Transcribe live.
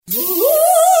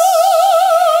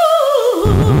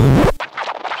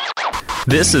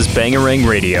This is Bangarang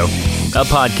Radio, a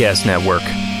podcast network.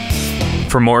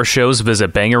 For more shows,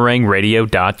 visit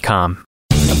bangarangradio.com.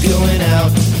 I'm going out,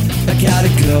 I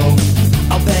gotta go.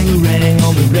 I'll bangarang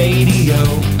on the radio.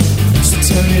 So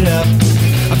turn it up,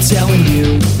 I'm telling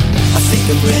you. I think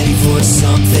I'm ready for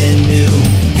something new.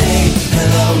 Hey,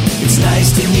 hello, it's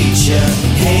nice to meet ya.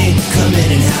 Hey, come in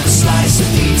and have a slice of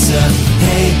pizza.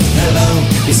 Hey, hello,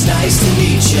 it's nice to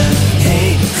meet ya.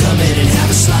 Hey, come in and have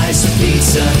a slice of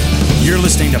pizza. You're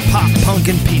listening to Pop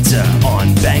Punkin' Pizza on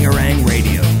Bangarang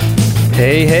Radio.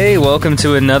 Hey, welcome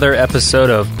to another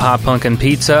episode of Pop Punkin'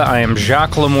 Pizza. I am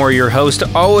Jacques Lamour, your host.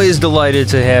 Always delighted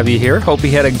to have you here. Hope you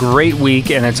had a great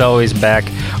week, and it's always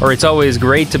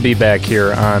great to be back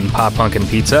here on Pop Punkin'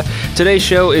 Pizza. Today's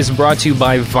show is brought to you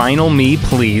by Vinyl Me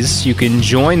Please. You can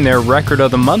join their Record of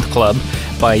the Month Club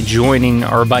by going to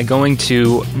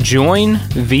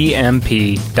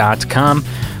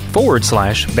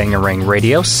joinvmp.com/Bangarang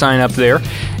Radio. Sign up there.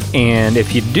 And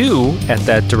if you do, at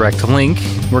that direct link,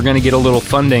 we're going to get a little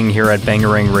funding here at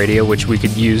Bangarang Radio, which we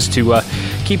could use to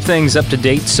keep things up to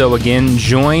date. So again,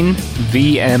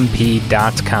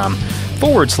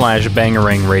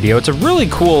 joinvmp.com/Bangarang Radio. It's a really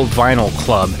cool vinyl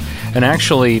club. And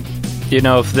actually, you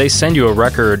know, if they send you a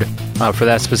record for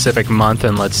that specific month,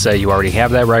 and let's say you already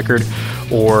have that record,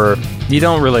 or you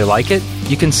don't really like it,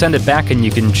 you can send it back and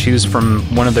you can choose from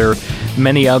one of their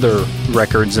many other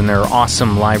records in their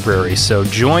awesome library. So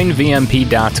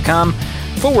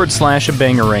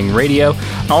joinvmp.com/Bangarang Radio.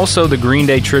 Also, the Green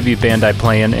Day tribute band I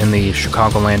play in the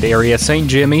Chicagoland area, St.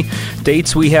 Jimmy.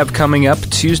 Dates we have coming up: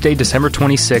 Tuesday, December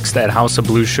 26th at House of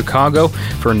Blues, Chicago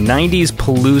for 90s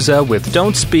Palooza with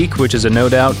Don't Speak, which is a No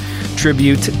Doubt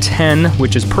tribute, 10,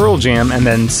 which is Pearl Jam, and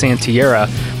then Santiera,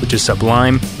 which is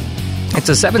Sublime. It's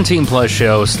a 17-plus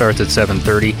show, starts at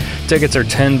 7:30. Tickets are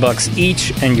 $10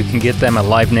 each, and you can get them at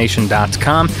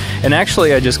livenation.com. And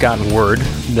actually, I just got word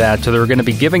that they're going to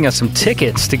be giving us some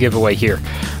tickets to give away here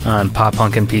on Pop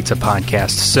Punkin' Pizza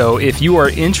Podcast. So if you are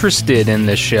interested in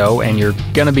this show and you're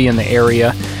going to be in the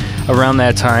area around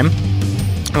that time,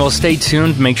 well, stay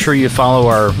tuned. Make sure you follow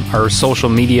our social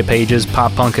media pages,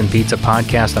 Pop Punkin' Pizza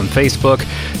Podcast on Facebook,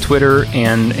 Twitter,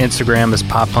 and Instagram is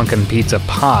Pop Punkin' Pizza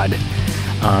Pod.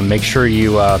 Make sure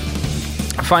you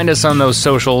find us on those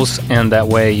socials, and that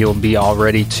way you'll be all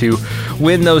ready to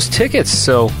win those tickets.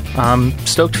 So I'm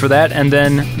stoked for that. And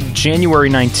then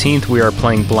January 19th, we are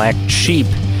playing Black Sheep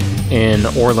in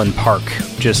Orland Park,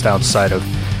 just outside of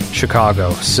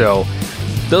Chicago. So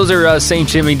those are St.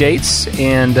 Jimmy dates,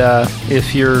 and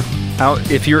if you're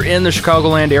in the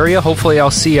Chicagoland area, hopefully I'll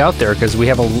see you out there, because we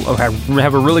have a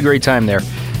really great time there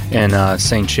in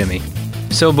St. Jimmy.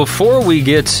 So before we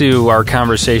get to our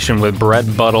conversation with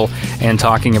Brett Buttle and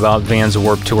talking about Vans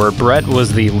Warped Tour, Brett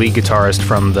was the lead guitarist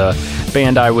from the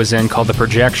band I was in called The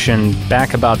Projection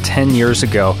back about 10 years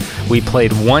ago. We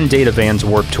played one date of Vans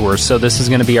Warped Tour, so this is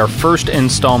going to be our first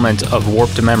installment of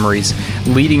Warped Memories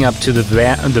leading up to the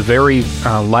very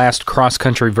last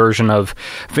cross-country version of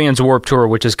Vans Warped Tour,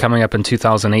 which is coming up in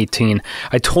 2018.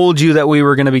 I told you that we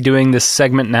were going to be doing this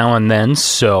segment now and then,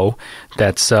 so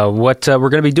that's what we're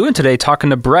going to be doing today, talking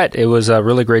to Brett. It was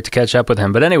really great to catch up with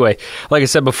him. But anyway, like I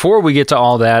said, before we get to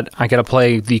all that, I got to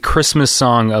play the Christmas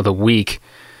song of the week.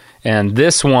 And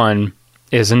this one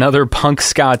is another punk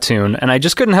ska tune, and I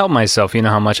just couldn't help myself. You know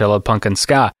how much I love punk and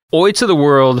ska. Oi to the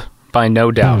World by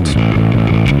No Doubt.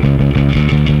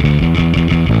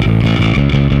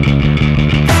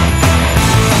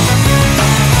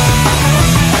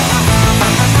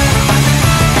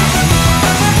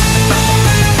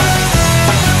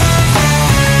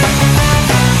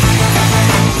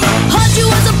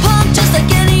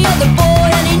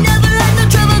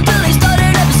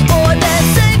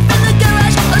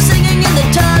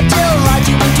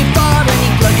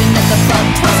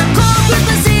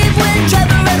 Christmas Eve when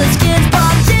Trevor and the Skins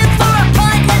popped in for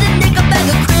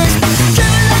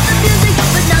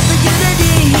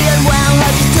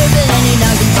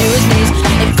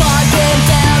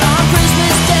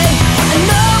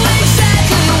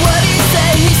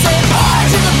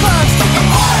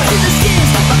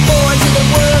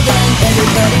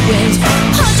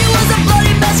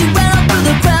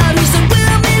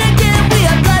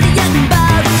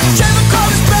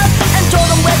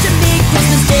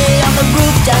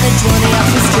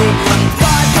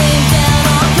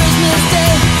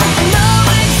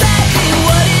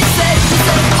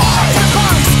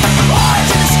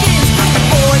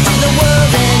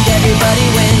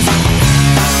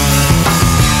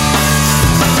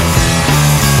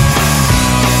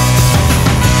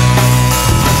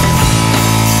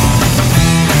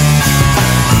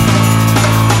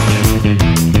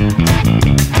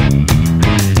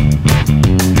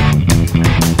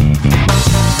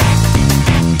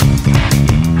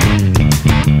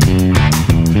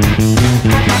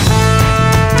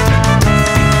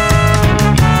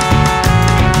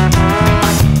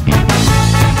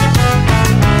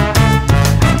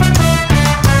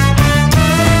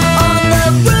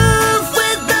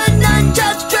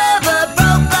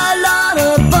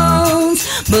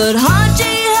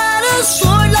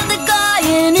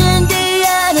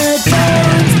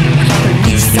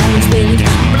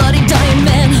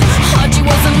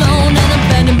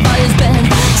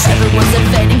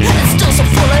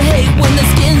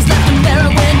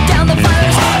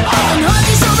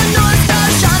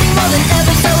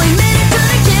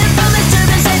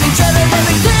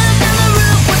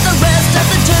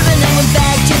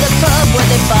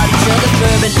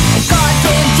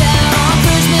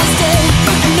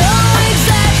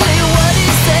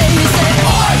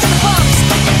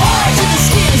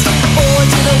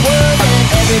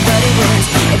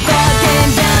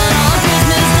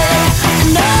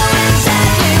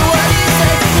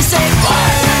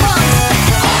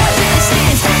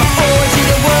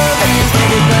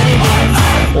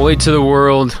Oi to the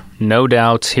World, no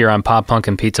doubt, here on Pop Punk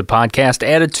and Pizza Podcast.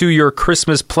 Added to your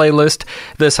Christmas playlist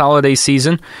this holiday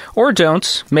season. Or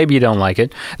don't. Maybe you don't like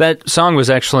it. That song was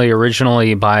actually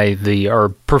originally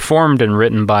performed and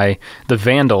written by the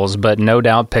Vandals, but No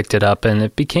Doubt picked it up, and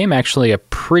it became actually a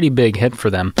pretty big hit for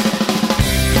them.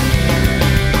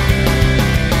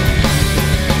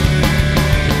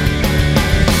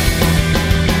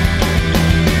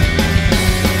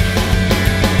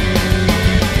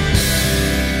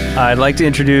 I'd like to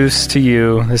introduce to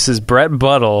you, this is Brett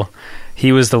Buttle.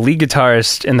 He was the lead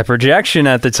guitarist in the Projection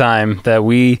at the time that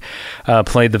we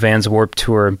played the Vans Warped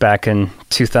Tour back in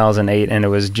 2008, and it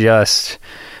was just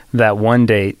that one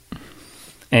date.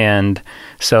 And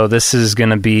so this is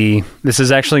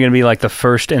actually going to be like the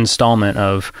first installment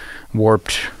of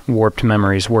Warped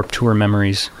Memories, Warped Tour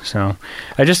Memories. So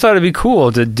I just thought it'd be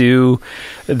cool to do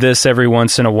this every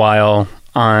once in a while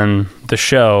on the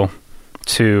show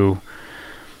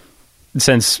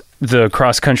since the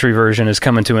cross-country version is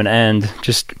coming to an end,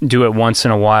 just do it once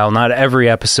in a while, not every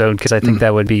episode, because I think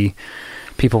that would be,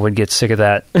 people would get sick of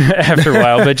that after a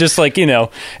while, but just like,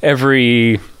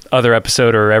 every other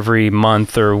episode or every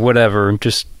month or whatever,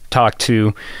 just talk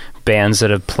to bands that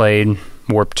have played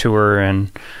Warped Tour and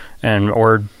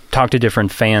or talk to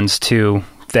different fans too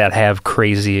that have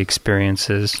crazy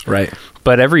experiences. Right.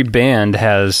 But every band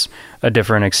has a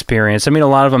different experience. I mean, a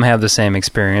lot of them have the same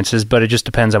experiences, but it just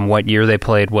depends on what year they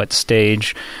played, what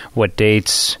stage, what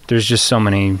dates. There's just so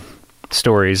many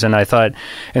stories. And I thought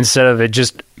instead of it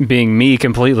just being me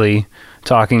completely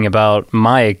talking about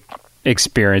my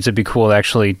experience, it'd be cool to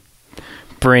actually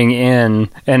bring in,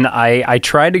 and I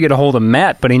tried to get a hold of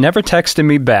Matt, but he never texted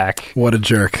me back. What a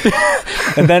jerk.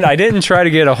 And then I didn't try to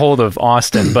get a hold of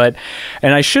Austin,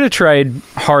 and I should have tried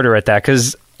harder at that,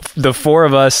 because the four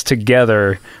of us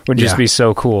together would just be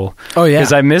so cool. Oh, yeah.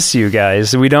 Because I miss you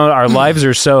guys. Our lives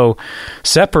are so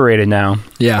separated now.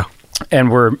 Yeah.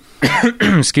 And we're,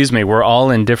 we're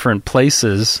all in different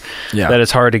places that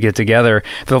it's hard to get together.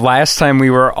 The last time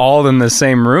we were all in the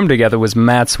same room together was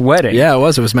Matt's wedding. Yeah, it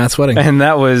was Matt's wedding. And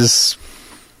that was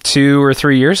 2 or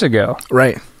 3 years ago.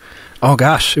 Right. Oh,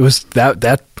 gosh. It was that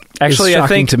actually, is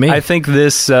shocking to me. I think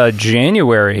this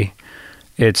January,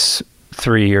 it's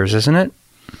 3 years, isn't it?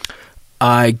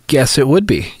 I guess it would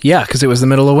be. Yeah, because it was the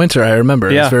middle of winter, I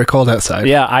remember. It was very cold outside.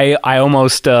 Yeah, I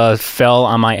almost fell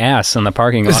on my ass in the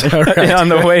parking lot on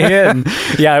the way in.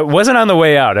 Yeah, it wasn't on the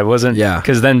way out. It wasn't,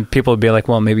 because then people would be like,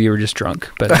 well, maybe you were just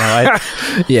drunk. But no,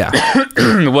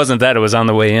 it wasn't that. It was on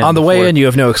the way in. On the way in, you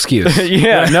have no excuse.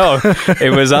 Yeah, no.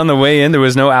 It was on the way in. There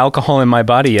was no alcohol in my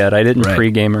body yet. I didn't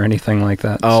pregame or anything like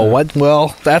that. Oh, what?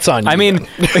 Well, that's on you. I mean,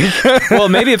 well,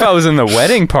 maybe if I was in the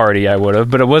wedding party, I would have,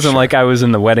 but it wasn't like I was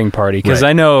in the wedding party. Because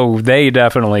I know they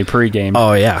definitely pregame.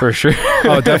 Oh, yeah. For sure.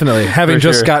 Oh, definitely. Having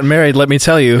just gotten married, let me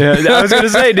tell you. Yeah, I was going to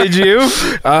say, did you?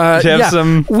 Did you have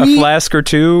a flask or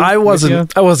two? I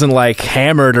wasn't like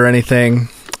hammered or anything.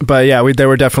 But yeah, there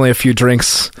were definitely a few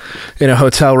drinks in a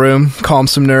hotel room. Calm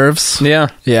some nerves. Yeah.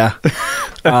 Yeah.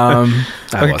 I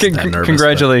wasn't that nervous.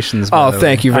 Congratulations. Oh,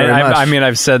 thank you very much. I mean,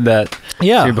 I've said that to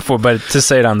you before, but to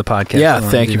say it on the podcast. Yeah,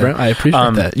 thank you, Brent. I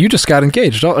appreciate that. You just got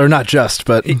engaged, or not just,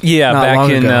 but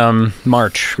back in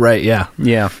March. Right, yeah.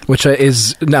 Yeah. Which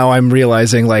is, now I'm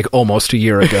realizing, like almost a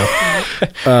year ago.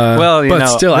 Well, but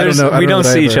still, I don't know. We don't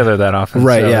see each other that often.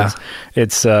 Right, so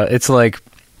yeah. It's like,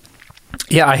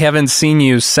 I haven't seen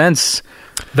you since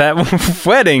that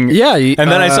wedding. Yeah.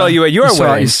 And then I saw you at your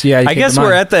wedding. I guess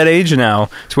we're at that age now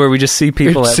to where we just see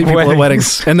people at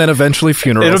weddings. And then eventually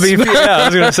funerals. It'll be, I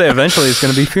was going to say, eventually it's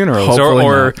going to be funerals.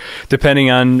 Or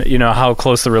depending on, how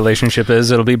close the relationship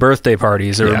is, it'll be birthday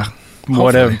parties or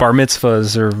whatever, bar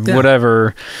mitzvahs or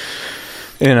whatever,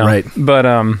 Right. But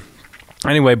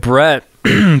anyway, Brett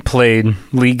played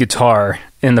lead guitar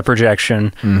in the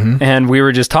Projection, and we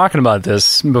were just talking about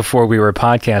this before we were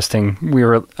podcasting.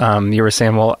 You were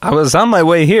saying, well, I was on my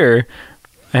way here,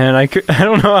 and I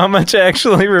don't know how much I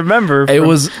actually remember. It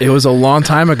was a long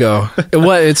time ago.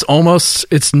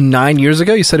 It's 9 years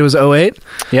ago. You said it was 2008?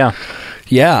 Yeah.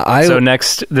 Yeah. So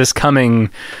this coming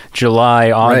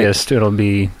July, August, it'll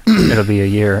be a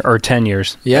year, or 10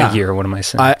 years. Yeah. A year, what am I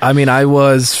saying? I mean,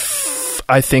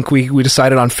 I think we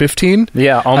decided on 15.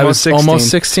 Yeah, almost 16. Almost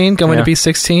 16, going to be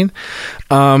 16.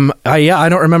 I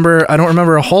don't remember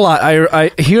a whole lot.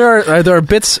 There are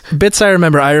bits I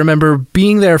remember. I remember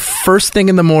being there first thing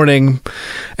in the morning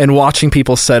and watching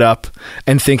people set up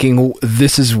and thinking,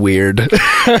 this is weird.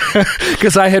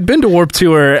 Because I had been to Warped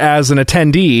Tour as an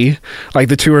attendee like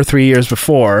the 2 or 3 years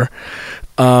before.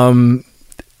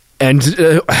 and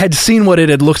had seen what it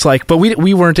had looked like, but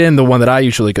we weren't in the one that I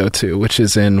usually go to, which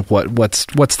is in what's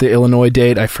the Illinois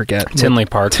date? I forget. Tinley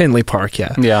Park. Tinley Park,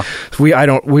 yeah. Yeah.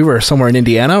 We were somewhere in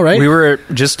Indiana, right? We were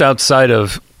just outside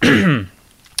of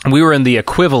we were in the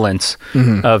equivalent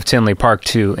of Tinley Park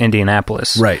to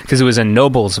Indianapolis. Right. Because it was in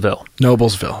Noblesville.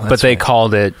 Noblesville. But they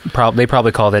called it, they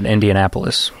probably called it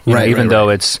Indianapolis. Even though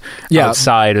it's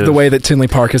outside of... the way that Tinley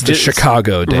Park is the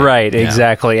Chicago day. Right,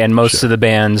 exactly. And most of the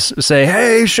bands say,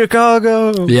 hey,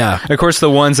 Chicago! Yeah. Of course, the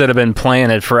ones that have been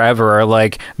playing it forever are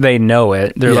like, they know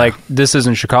it. They're like, this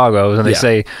isn't Chicago. And they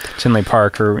say Tinley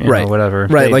Park or whatever.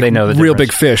 Right, they know the Real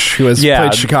difference. Big Fish, who has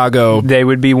played Chicago they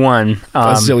would be one.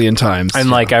 a zillion times.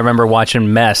 And I remember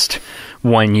watching Mest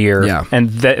one year, and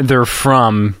they're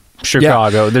from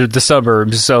Chicago. They're the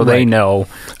suburbs, so they know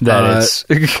that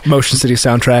it's Motion City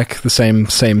Soundtrack, the same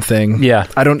thing. Yeah,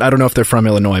 I don't know if they're from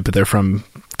Illinois, but they're from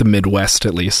the Midwest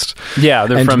at least. Yeah,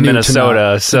 they're from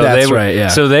Minnesota, so that's they would, right. Yeah,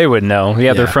 so they would know.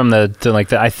 Yeah, they're from the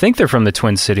I think they're from the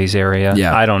Twin Cities area.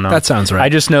 Yeah, I don't know. That sounds right. I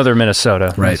just know they're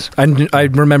Minnesota. Right. I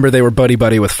remember they were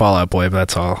buddy with Fall Out Boy, but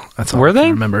that's all. Were they? I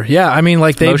remember. Yeah, I mean,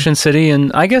 like Motion City,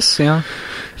 and I guess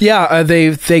Yeah,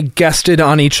 they guested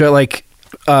on each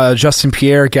Justin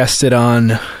Pierre guested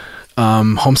on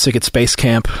Homesick at Space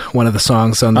Camp, one of the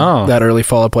songs on that early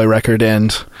Fall Out Boy record,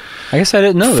 and I guess I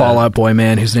didn't know Fall Out Boy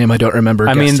man, whose name I don't remember.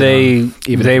 I mean,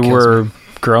 they were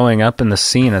growing up in the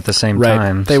scene at the same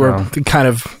time. They were kind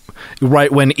of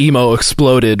right when emo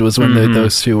exploded was when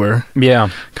those two were. Yeah,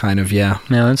 kind of. Yeah,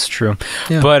 that's true.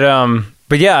 Yeah.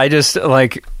 But yeah, I just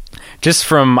just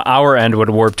from our end, what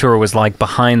Warped Tour was like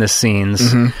behind the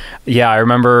scenes. Yeah, I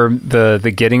remember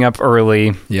the getting up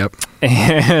early. Yep.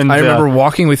 And I remember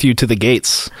walking with you to the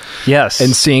gates. Yes.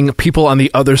 And seeing people on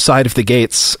the other side of the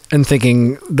gates and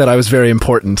thinking that I was very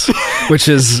important, which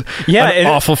is an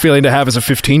awful feeling to have as a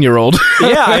 15-year-old.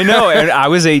 Yeah, I know. And I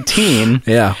was 18.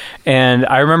 Yeah. And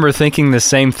I remember thinking the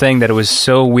same thing, that it was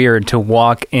so weird to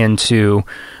walk into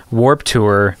Warped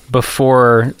Tour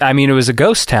before. I mean, it was a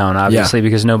ghost town, obviously,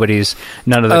 because none of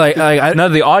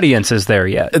the audience is there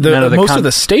yet. Most of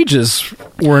the stages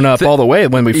weren't up all the way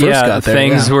when we first got there.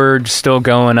 Things were still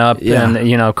going up,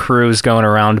 and crews going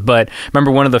around. But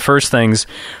remember, one of the first things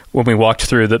when we walked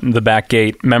through the back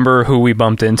gate. Remember who we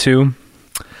bumped into?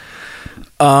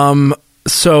 I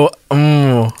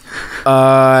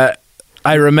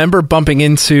remember bumping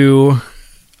into.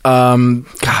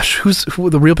 Who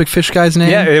the Real Big Fish guy's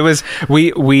name? Yeah, it was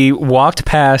we walked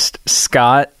past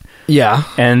Scott. Yeah,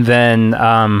 and then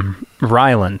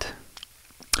Ryland.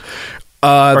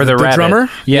 Or the drummer?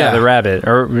 Yeah, the rabbit.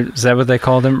 Or is that what they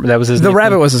called him? That was his nickname?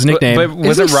 Rabbit was his nickname. But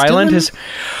was it Ryland?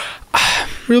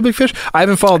 Real Big Fish? I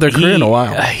haven't followed their career in a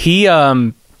while. He's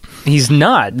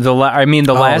not.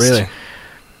 Last... Really?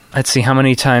 Let's see, how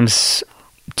many times...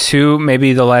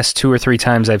 maybe the last 2 or 3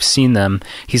 times I've seen them,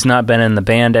 he's not been in the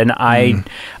band, and I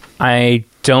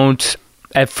don't...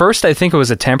 At first, I think it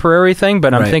was a temporary thing,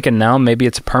 but I'm thinking now maybe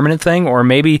it's a permanent thing, or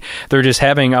maybe they're just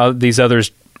having these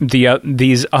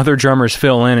other drummers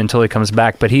fill in until he comes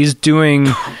back. But he's doing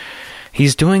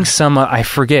some. I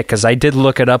forget, because I did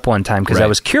look it up one time because I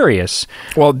was curious.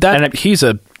 Well, he's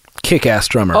a kick-ass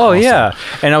drummer. Oh, also. Yeah,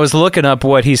 and I was looking up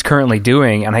what he's currently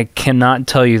doing, and I cannot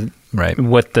tell you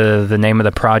what the name of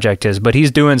the project is, but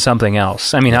he's doing something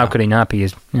else. I mean, how could he not be?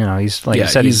 He's like you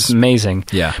said, he's amazing.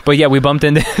 Yeah. But yeah, we bumped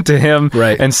into him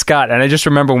and Scott, and I just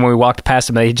remember when we walked past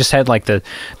him, they just had like the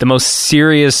most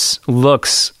serious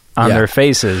looks on their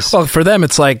faces. Well, for them,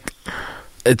 it's like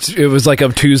it was like a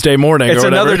Tuesday morning. It's or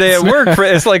another day at work.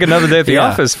 It's like another day at the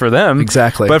office for them.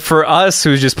 Exactly. But for us,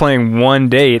 who's just playing one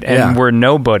date and we're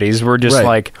nobodies, we're just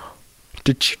like.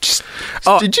 Did you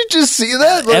just see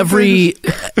that?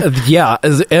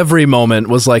 Every moment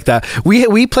was like that.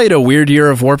 We played a weird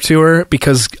year of Warped Tour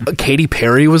because Katy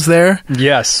Perry was there.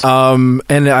 Yes. And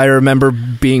I remember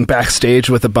being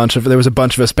backstage with there was a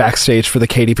bunch of us backstage for the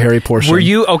Katy Perry portion. Were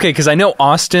you okay? Because I know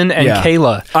Austin and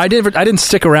Kayla. I didn't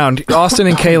stick around. Austin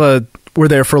and Kayla were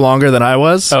there for longer than I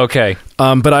was. Okay.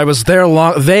 But I was there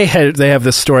long. They have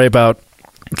this story about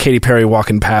Katy Perry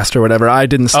walking past or whatever. I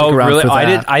didn't stick around for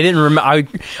that. I didn't remember.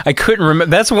 I couldn't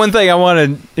remember. That's one thing I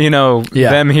wanted,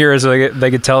 them here so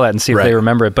they could tell that and see if they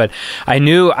remember it. But I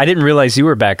didn't realize you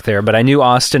were back there, but I knew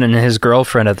Austin and his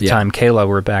girlfriend at the time, Kayla,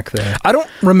 were back there. I don't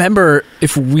remember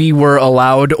if we were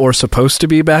allowed or supposed to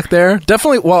be back there.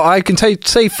 Definitely, well, I can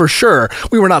say for sure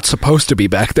we were not supposed to be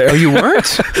back there. Oh, you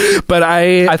weren't? But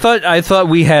I thought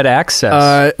we had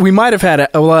access. We might have had,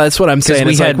 well, that's what I'm saying.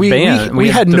 We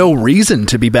had no reason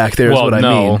to be back there. Is what I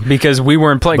mean. Because we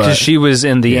weren't playing, because she was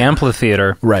in the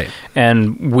amphitheater, right?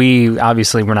 And we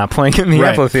obviously were not playing in the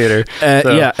amphitheater.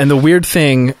 Yeah, and the weird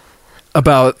thing,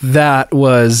 about that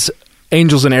was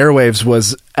Angels and Airwaves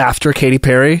was after Katy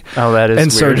Perry. Oh, that is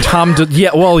and weird. so Tom.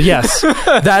 Yes,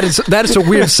 that is a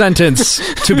weird sentence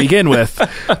to begin with.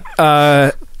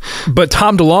 But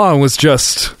Tom DeLonge was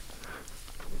just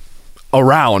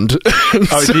around.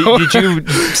 Did you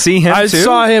see him? I too?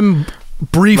 saw him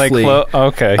briefly.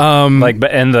 Okay.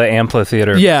 In the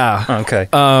amphitheater. Yeah. Okay.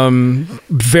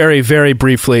 Very, very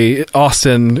briefly,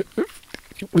 Austin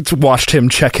watched him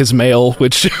check his mail,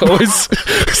 which always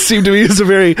seemed to me as a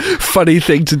very funny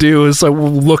thing to do, is like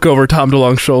look over Tom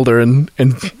DeLonge's shoulder and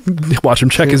watch him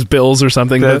check his bills or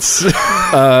something. That's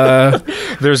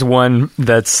there's one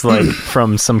that's like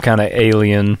from some kind of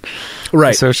alien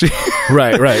right. associate.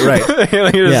 right.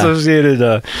 Alien associated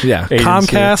agency.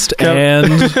 Comcast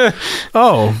and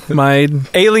my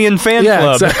Alien Fan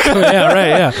Club. Exactly. Yeah,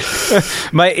 right, yeah.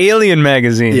 My Alien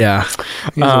magazine. Yeah.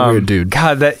 He's a weird dude.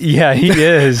 God, he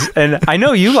is. And I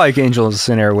know you like Angels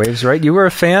and Airwaves, right? You were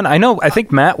a fan? I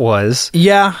think Matt was.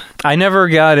 Yeah. I never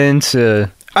got into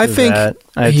I think that.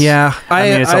 I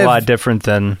mean, it's a lot different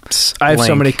than I have so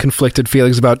Blink. many conflicted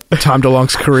feelings about Tom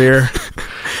DeLonge's career.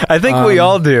 I think we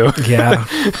all do. Yeah,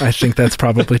 I think that's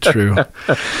probably true.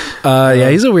 Yeah,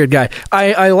 he's a weird guy.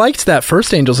 I liked that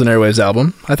first Angels and Airwaves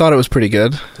album. I thought it was pretty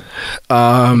good.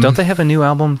 Don't they have a new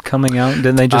album coming out?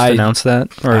 Didn't they just announce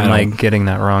that? Or am I getting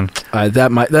that wrong?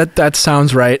 That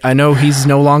sounds right. I know he's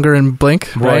no longer in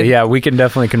Blink, right? Well, yeah, we can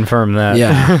definitely confirm that.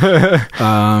 Yeah.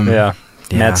 Yeah.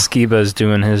 Matt Skiba is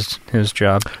doing his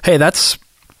job. Hey, that's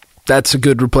a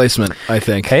good replacement, I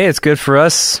think. Hey, it's good for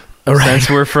us since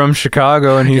we're from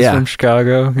Chicago and he's from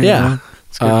Chicago. You know?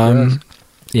 It's good for us.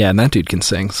 Yeah, and that dude can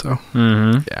sing, so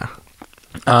yeah.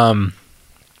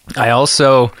 I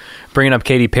also, bringing up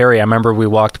Katy Perry, I remember we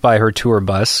walked by her tour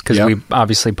bus because we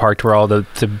obviously parked where all the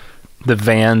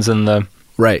vans and the...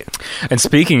 Right. And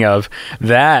speaking of,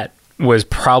 that was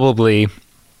probably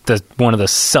one of the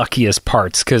suckiest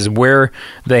parts, because where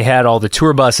they had all the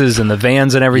tour buses and the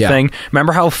vans and everything,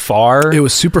 remember how far... It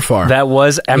was super far. That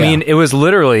was... I mean, it was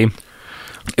literally...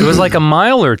 It was like a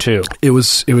mile or two. It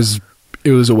was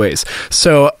a ways.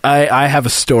 So I have a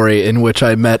story in which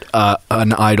I met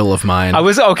an idol of mine.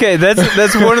 That's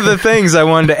one of the things I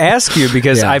wanted to ask you,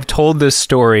 because I've told this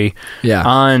story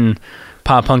on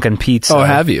Pop Punk and Pizza. Oh,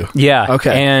 have you? Yeah.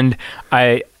 Okay. And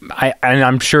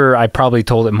I'm sure I probably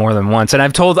told it more than once. And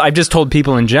I've just told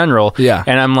people in general. Yeah.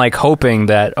 And I'm like hoping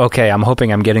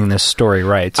I'm getting this story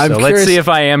right. So let's see if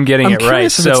I am getting it right.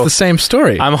 If it's the same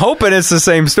story. I'm hoping it's the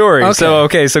same story.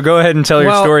 Okay. So go ahead and tell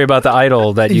your story about the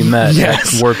idol that you met at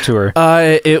Warped Tour.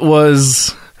 It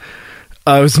was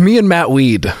me and Matt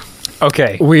Weed.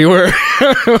 Okay. We were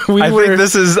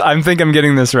I think I'm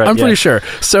getting this right. I'm pretty sure.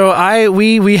 So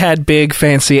we had big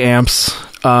fancy amps.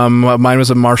 Mine was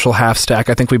a Marshall half stack.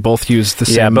 I think we both used the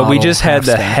same. Yeah, but we model just had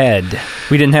the head.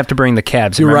 We didn't have to bring the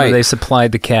cabs. You're Remember, right. They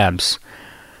supplied the cabs.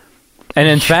 And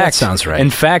in fact, that sounds right. In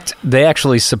fact, they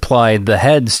actually supplied the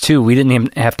heads too. We didn't even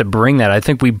have to bring that. I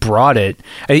think we brought it.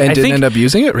 I didn't end up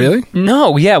using it, really?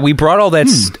 No, yeah, we brought all that.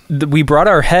 We brought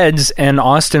our heads, and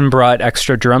Austin brought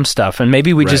extra drum stuff. And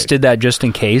maybe we just did that just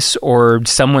in case, or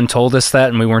someone told us that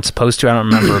and we weren't supposed to. I don't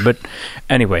remember. But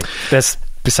anyway, that's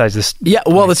besides this. Yeah,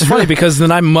 well, it's funny because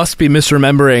then I must be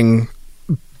misremembering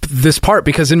this part,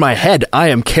 because in my head I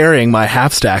am carrying my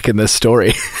half stack in this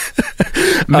story.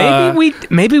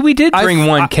 Maybe we did bring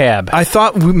one cab. I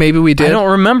thought maybe we did. I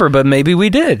don't remember, but maybe we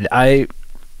did.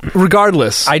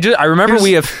 Regardless, I remember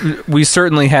we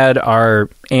certainly had our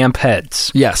amp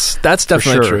heads. Yes, that's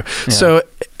definitely true. Yeah. So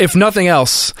if nothing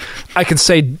else, I can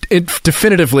say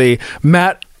definitively,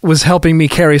 Matt was helping me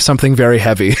carry something very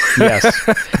heavy. Yes,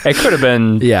 it could have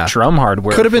been drum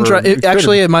hardware. Could have been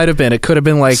it might have been. It could have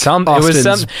been like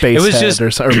Austin's bass. It was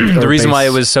just or the reason bass why it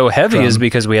was so heavy drum. is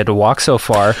because we had to walk so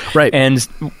far, right? And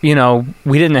we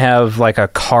didn't have like a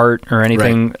cart or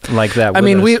anything like that. I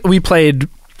mean, we played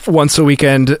once a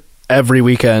weekend, every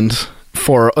weekend.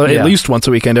 For at least once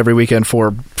a weekend, every weekend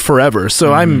for forever.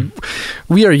 So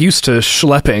we are used to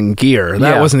schlepping gear.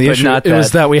 That wasn't the issue. It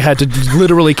was that we had to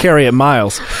literally carry it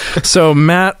miles. So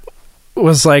Matt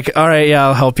was like, all right,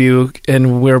 I'll help you.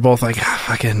 And we were both like,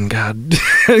 fucking God,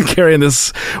 carrying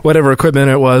this whatever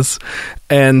equipment it was.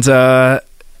 And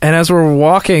as we're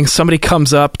walking, somebody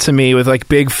comes up to me with like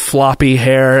big floppy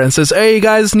hair and says, hey, you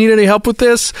guys need any help with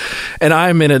this? And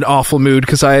I'm in an awful mood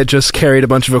because I had just carried a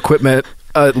bunch of equipment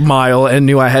a mile and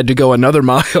knew I had to go another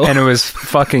mile. And it was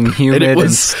fucking humid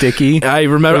and sticky. I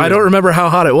don't remember how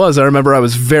hot it was. I remember I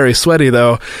was very sweaty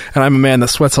though, and I'm a man that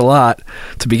sweats a lot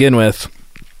to begin with.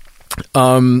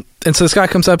 And so this guy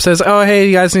comes up and says, oh, hey,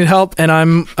 you guys need help? And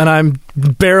I'm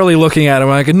barely looking at him.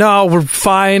 I'm like, no, we're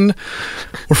fine.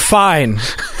 We're fine.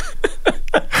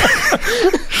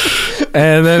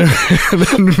 And then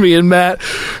me and Matt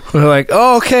were like,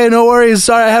 "Oh, okay, no worries.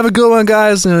 Sorry, have a good one,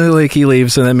 guys." And like he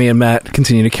leaves, and then me and Matt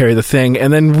continue to carry the thing.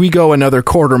 And then we go another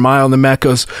quarter mile, and then Matt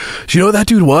goes, "Do you know who that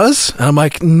dude was?" And I'm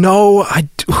like, "No,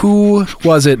 who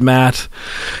was it, Matt?"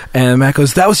 And Matt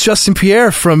goes, "That was Justin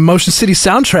Pierre from Motion City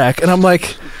Soundtrack." And I'm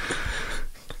like,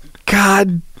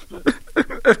 God.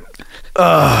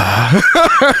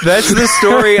 That's the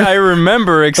story I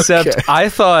remember, except Okay. I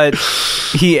thought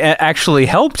he actually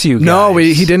helped you guys. No,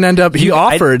 he didn't end up. He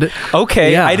offered.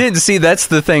 Okay, Yeah. I didn't see. That's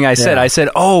the thing I said. Yeah. I said,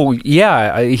 oh,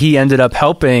 yeah, he ended up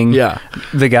helping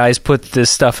the guys put this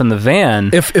stuff in the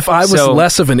van. If I was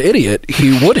less of an idiot,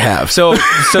 he would have. So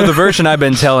the version I've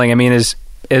been telling, I mean, is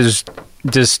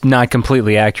just not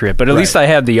completely accurate, but at least I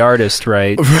had the artist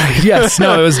right. Right. Yes.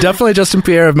 No, it was definitely Justin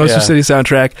Pierre of Motion City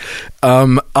Soundtrack.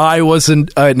 I was an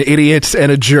idiot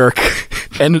and a jerk.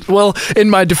 And, well, in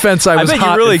my defense, I was bet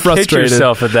hot you really and frustrated. kicked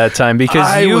yourself at that time because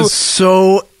I was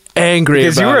so angry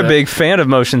because you about were a it. big fan of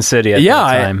Motion City at that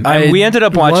time. I we ended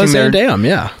up watching was their and am,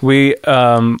 yeah. We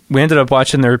ended up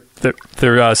watching their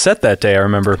set that day. I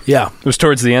remember. Yeah. It was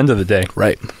towards the end of the day.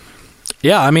 Right.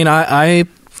 Yeah, I mean, I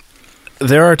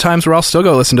there are times where I'll still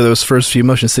go listen to those first few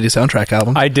Motion City Soundtrack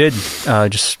albums. I did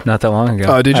just not that long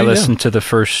ago. Oh, did you? I listened to the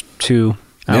first two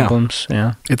albums.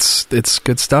 Yeah. It's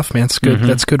good stuff, man. It's good.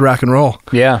 That's good rock and roll.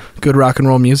 Yeah. Good rock and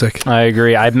roll music. I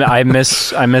agree. I miss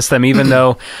them, even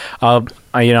though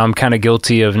I'm kind of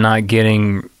guilty of not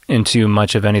getting into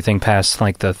much of anything past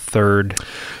like the third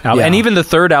album. Yeah. And even the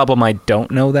third album I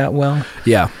don't know that well.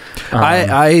 Yeah.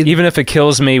 Even If It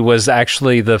Kills Me was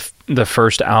actually the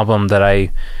first album that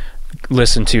I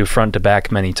listened to front to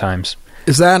back many times.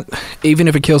 Is that Even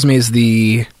If It Kills Me is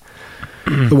the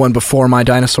one before My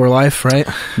Dinosaur Life, right?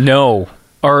 No.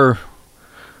 Or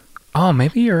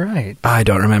maybe you're right. I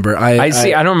don't remember. I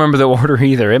don't remember the order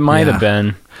either. It might have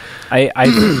been.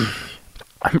 I'm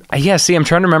trying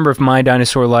to remember if My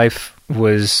Dinosaur Life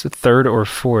was third or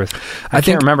fourth. I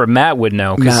can't remember. Matt would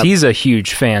know because he's a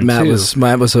huge fan Matt too.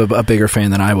 Matt was a bigger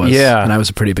fan than I was. Yeah. And I was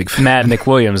a pretty big fan. Matt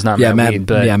McWilliams, not Matt Weed.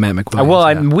 But, Matt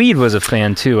McWilliams. Weed was a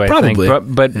fan too, I Probably.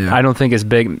 think. But I don't think as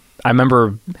big. I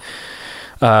remember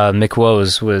Mick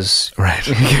Woes was... Right.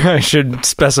 I should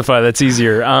specify. That's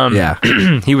easier. Yeah.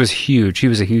 He was huge. He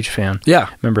was a huge fan. Yeah.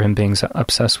 I remember him being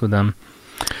obsessed with them.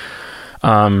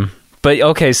 But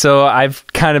okay, so I've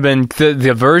kind of been...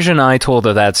 The version I told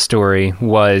of that story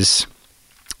was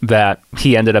that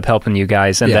he ended up helping you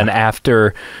guys, and then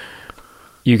after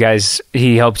you guys,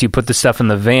 he helped you put the stuff in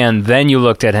the van, then you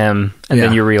looked at him, and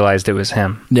then you realized it was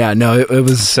him. Yeah, no, it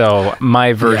was... So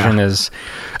my version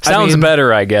sounds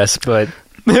better, I guess, but...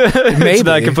 It's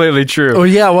not completely true. Oh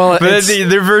yeah, well, but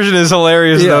their version is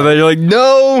hilarious though. That you're like,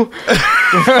 no,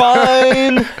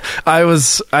 fine. I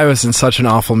was in such an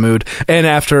awful mood, and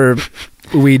after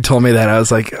Weed told me that, I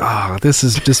was like, oh, this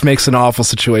just makes an awful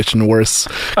situation worse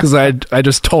because I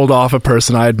just told off a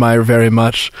person I admire very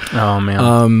much. Oh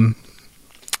man.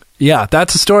 Yeah,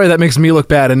 that's a story that makes me look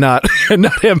bad and not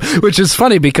him, which is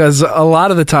funny because a lot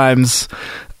of the times,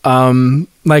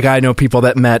 like I know people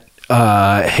that met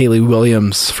Hayley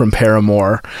Williams from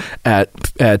Paramore at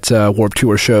Warped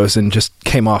Tour shows and just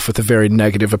came off with a very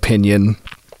negative opinion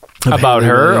about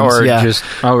her, or just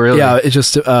really? Yeah, it's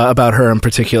just about her in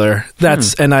particular.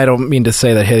 That's and I don't mean to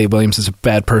say that Hayley Williams is a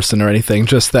bad person or anything.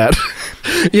 Just that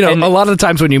a lot of the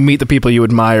times when you meet the people you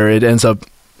admire, it ends up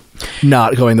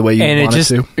not going the way you want it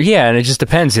to. Yeah, and it just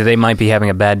depends. They might be having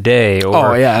a bad day.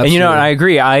 Or, absolutely. And I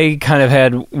agree. I kind of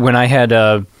had when I had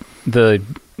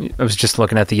I was just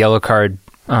looking at the Yellow Card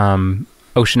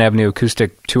Ocean Avenue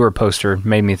acoustic tour poster.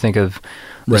 Made me think of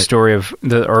the story of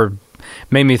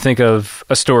made me think of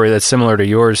a story that's similar to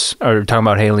yours. Or talking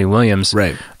about Hayley Williams,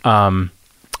 right?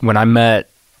 When I met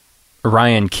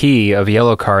Ryan Key of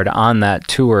Yellow Card on that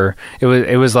tour,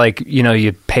 it was like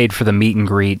you paid for the meet and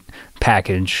greet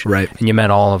package, right? And you met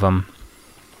all of them.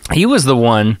 He was the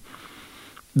one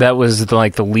that was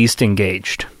the least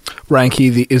engaged. Ryan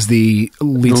Key is the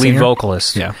lead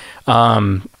vocalist. Yeah.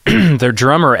 Their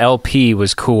drummer LP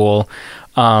was cool.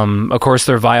 Of course,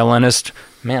 their violinist.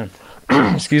 Man,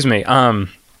 excuse me.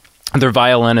 Their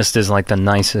violinist is like the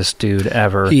nicest dude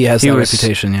ever. He has that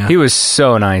reputation. Yeah. He was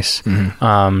so nice.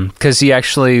 Because he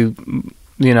actually,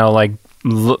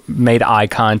 made eye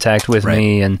contact with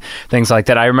me and things like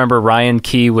that. I remember Ryan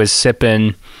Key was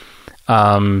sipping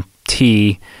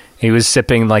tea. He was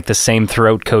sipping like the same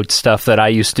throat coat stuff that I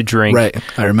used to drink. Right,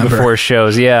 I remember before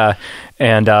shows. Yeah,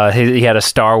 and he had a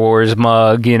Star Wars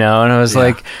mug, and I was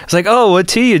like, "Oh, what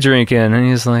tea you drinking?" And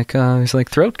he's like,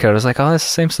 throat coat. I was like, "Oh, that's the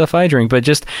same stuff I drink," but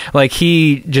just like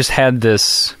he just had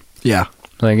this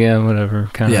Like, yeah, whatever.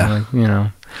 Kind of Yeah. like, you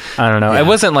know, I don't know. Yeah. It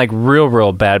wasn't like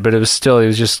real bad, but it was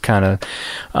just kind of,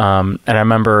 and I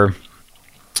remember,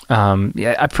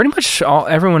 I pretty much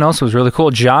everyone else was really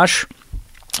cool. Josh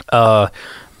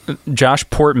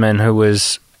Portman, who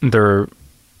was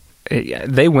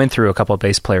they went through a couple of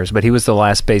bass players, but he was the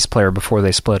last bass player before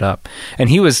they split up. And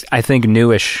he was, I think,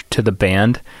 newish to the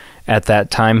band at that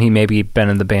time. He maybe been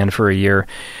in the band for a year.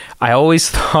 I always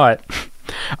thought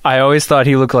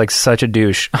he looked like such a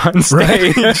douche on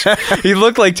stage.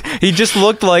 Right. he just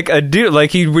looked like a dude.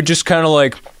 Like he would just kind of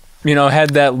like, you know,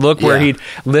 had that look where he'd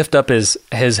lift up his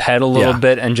head a little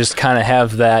bit and just kind of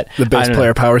have that the bass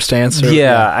player power stance.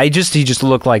 He just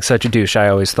looked like such a douche. I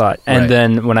always thought. And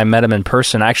then when I met him in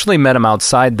person, I actually met him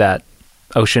outside that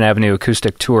Ocean Avenue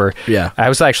acoustic tour. Yeah, I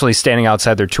was actually standing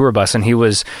outside their tour bus, and he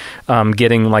was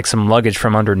getting like some luggage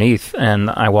from underneath,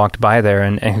 and I walked by there,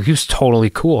 and he was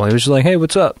totally cool. He was just like, "Hey,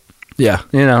 what's up?" Yeah,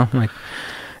 you know, like,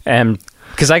 and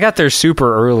because I got there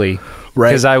super early.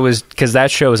 Right, because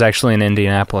that show was actually in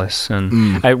Indianapolis,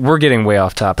 and we're getting way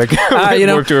off topic. You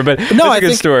know, tour, but it's a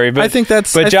good story. But I think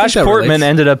that's. But Josh Portman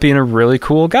ended up being a really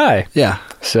cool guy. Yeah.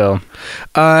 So,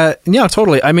 yeah,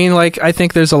 totally. I mean, like, I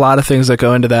think there's a lot of things that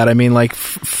go into that. I mean, like,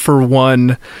 for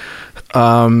one,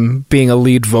 being a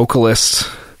lead vocalist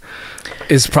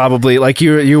is probably like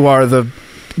you're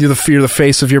the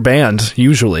face of your band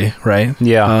usually, right?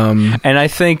 Yeah. And I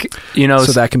think, you know,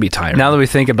 so that can be tiring. Now that we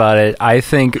think about it, I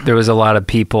think there was a lot of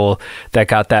people that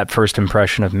got that first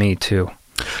impression of me too.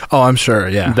 Oh, I'm sure.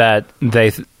 Yeah. That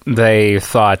they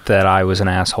thought that I was an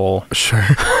asshole. Sure.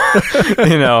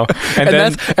 You know,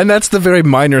 and that's the very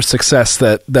minor success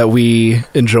that we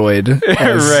enjoyed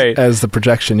as the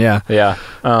projection. Yeah. Yeah.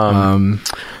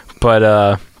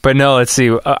 But no, let's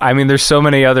see. I mean, there's so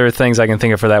many other things I can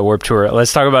think of for that Warped Tour.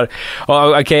 Let's talk about.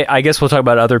 Well, okay, I guess we'll talk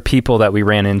about other people that we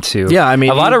ran into. Yeah, I mean,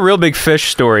 a lot of Real Big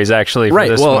Fish stories actually for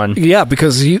this one. Yeah,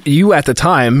 because you at the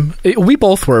time, we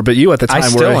both were, but you at the time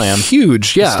were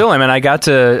huge. Yeah, I still am, and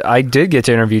I did get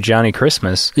to interview Johnny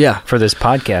Christmas. Yeah. For this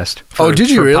podcast. Did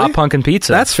you really? Pop Punk and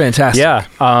Pizza. That's fantastic. Yeah.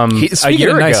 Speaking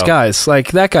of nice guys,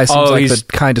 like that guy seems like the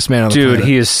kindest man on the planet. Dude,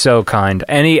 he is so kind.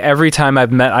 And every time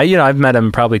I've met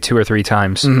him probably 2 or 3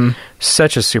 times. Mm-hmm.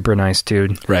 Such a super nice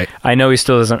dude. Right. I know he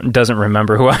still doesn't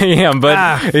remember who I am,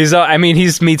 but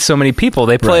he's meets so many people.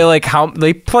 They play like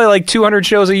 200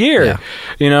 shows a year,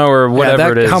 you know, or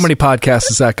whatever it is. How many podcasts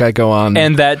does that guy go on?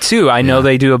 And that too. I know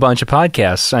they do a bunch of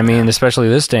podcasts. I mean, especially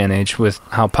this day and age with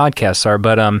how podcasts are,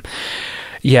 but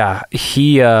yeah,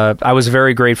 I was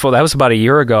very grateful. That was about a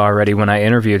year ago already when I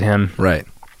interviewed him. Right.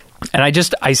 And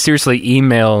I seriously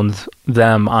emailed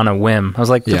them on a whim. I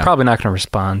was like, they're probably not going to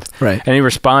respond. Right. And he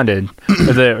responded.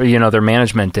 Their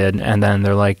management did. And then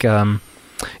they're like, someone's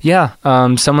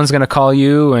going to call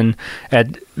you, and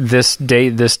at this date,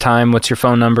 this time, what's your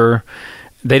phone number?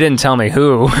 They didn't tell me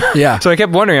who. Yeah. So I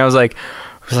kept wondering. I was like,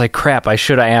 crap, I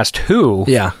should have asked who.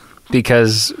 Yeah.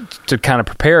 Because to kind of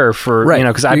prepare for,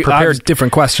 because I prepared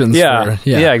different questions. Yeah,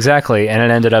 exactly. And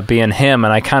it ended up being him,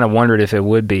 and I kind of wondered if it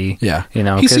would be. Yeah,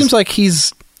 he seems like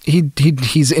he's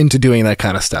into doing that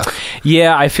kind of stuff.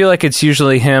 Yeah, I feel like it's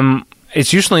usually him.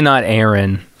 It's usually not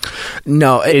Aaron.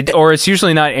 No, it's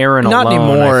usually not Aaron not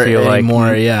alone. Not I feel anymore.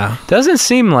 Like. Yeah, doesn't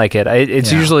seem like it.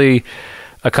 It's usually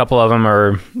a couple of them,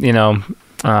 or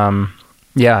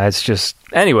it's just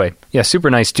anyway. Yeah, super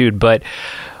nice dude, but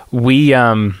we.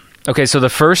 Okay, so the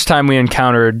first time we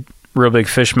encountered Real Big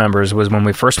Fish members was when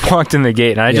we first walked in the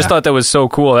gate, and I just thought that was so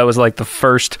cool. That was like the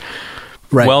first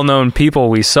well-known people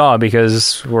we saw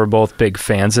because we're both big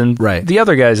fans, and the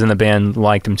other guys in the band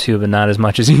liked them too, but not as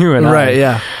much as you and I. Right,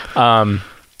 yeah.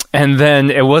 And then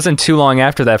it wasn't too long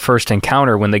after that first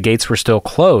encounter when the gates were still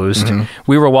closed. Mm-hmm.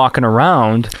 We were walking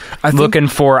around looking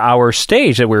for our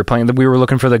stage that we were playing. We were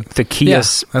looking for the Kia,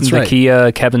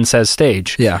 Kia Kevin Says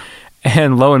stage. Yeah.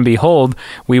 And lo and behold,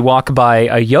 we walk by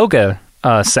a yoga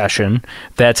session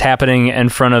that's happening in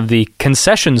front of the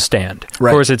concession stand. Right.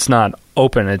 Of course, it's not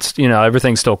open. It's,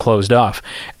 everything's still closed off.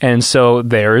 And so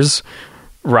there's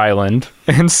Ryland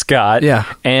and Scott. Yeah.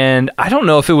 And I don't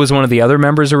know if it was one of the other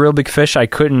members of Real Big Fish. I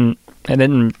didn't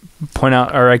point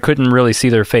out, or I couldn't really see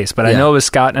their face, but I know it was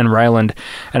Scott and Ryland,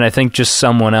 and I think just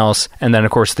someone else, and then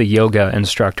of course the yoga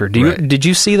instructor. Did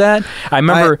you see that? I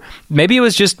remember maybe it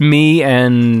was just me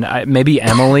and maybe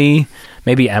Emily.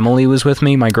 Maybe Emily was with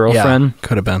me, my girlfriend. Yeah,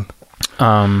 could have been.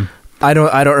 I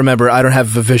don't remember. I don't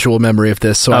have a visual memory of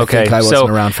this, so I think I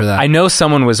wasn't around for that. I know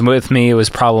someone was with me. It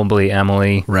was probably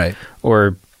Emily, right,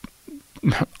 or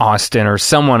Austin or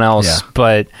someone else. Yeah.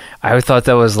 But I thought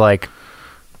that was like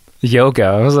yoga.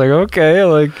 I was like, okay,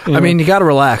 like I mean, you got to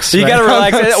relax. you right? gotta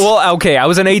relax. Well, okay, I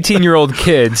was an 18-year-old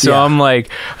kid, so Yeah. I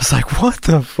was like, what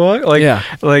the fuck? Like, Yeah.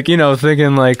 like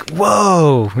thinking like,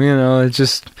 whoa, it's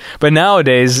just. But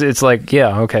nowadays, it's like,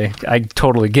 yeah, okay, I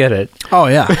totally get it. Oh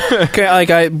yeah. Okay.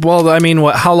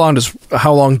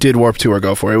 How long did Warped Tour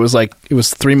go for? It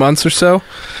was 3 months or so.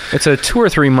 It's a 2 or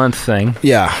 3 month thing.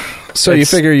 Yeah. So you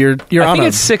It's- figure you're I on think a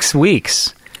it's 6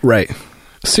 weeks. right.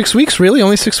 6 weeks? Really?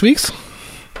 Only 6 weeks?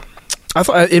 I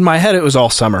thought in my head it was all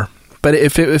summer. But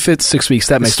if it's 6 weeks,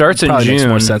 that starts in probably makes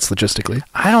more June. sense logistically.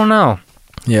 I don't know.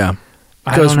 Yeah.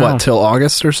 I Goes don't know. till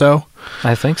August or so?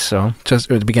 I think so.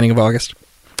 Just at the beginning of August.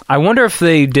 I wonder if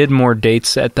they did more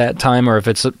dates at that time, or if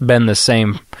it's been the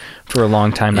same for a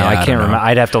long time now. Yeah, I I don't can't know. remember.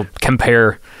 I'd have to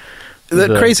compare.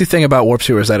 The crazy thing about Warped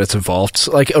Tour is that it's evolved.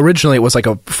 Like originally, it was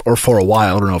or for a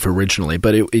while. I don't know if originally,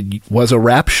 but it was a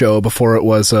rap show before it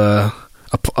was a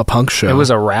punk show. It was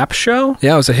a rap show?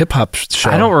 Yeah, it was a hip hop show.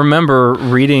 I don't remember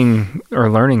reading or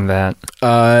learning that.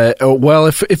 Well,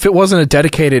 if it wasn't a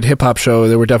dedicated hip hop show,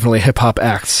 there were definitely hip hop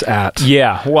acts at.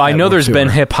 Yeah, well, I At know Warped there's been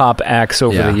Tour. hip hop acts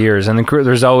over Yeah. the years, and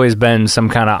there's always been some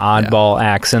kind of oddball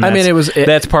acts. And I mean,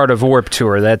 that's part of Warped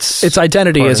Tour. Its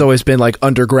identity part has of- always been like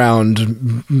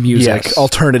underground music, Yes.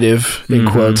 alternative in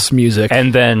quotes music.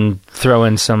 and then throw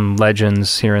in some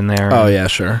legends here and there. Oh yeah,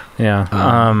 sure.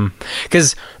 Yeah.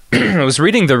 Because I was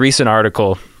reading the recent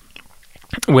article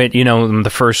when, when the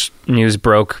first news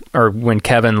broke, or when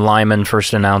Kevin Lyman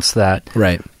first announced that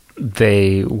Right.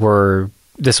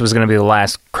 this was going to be the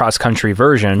last cross-country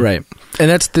version. Right. And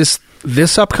that's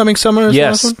this upcoming summer? Is the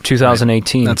last Yes, one?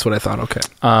 2018. Right. That's what I thought. Okay.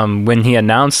 When he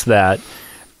announced that,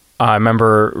 I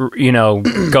remember,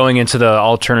 going into the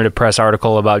alternative press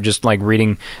article about just like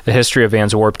reading the history of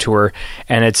Vans Warped Tour,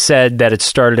 and it said that it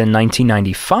started in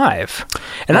 1995.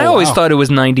 And I always wow. thought it was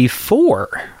 94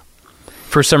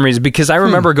 for some reason, because I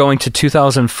remember going to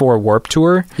 2004 Warped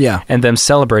Tour Yeah. and them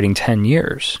celebrating 10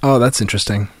 years. Oh, that's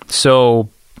interesting. So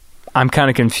I'm kind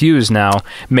of confused now.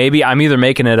 Maybe I'm either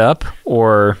making it up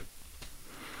or,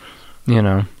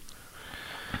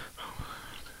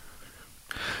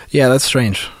 Yeah, that's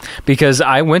strange. because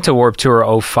I went to Warped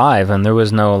Tour 05 and there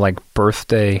was no like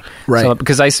birthday. Right.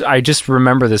 Because I just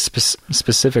remember this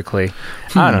specifically.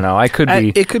 I don't know. I could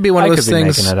be. It could be one of I those could be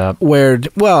things making it up. where,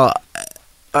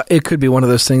 it could be one of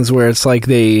those things where it's like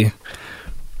they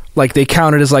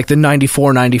counted as like the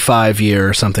 94-95 year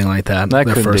or something like that. That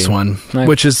their could first be. one, Right.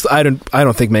 which is I don't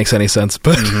think makes any sense,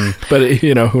 but but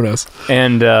who knows?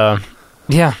 And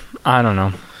yeah, I don't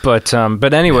know. But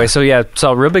anyway, so yeah,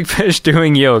 saw Real Big Fish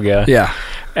doing yoga. Yeah.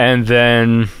 And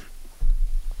then,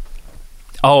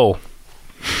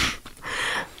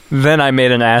 then I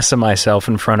made an ass of myself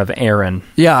in front of Aaron.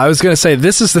 Yeah, I was going to say,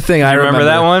 this is the thing I remember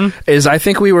that one? Is I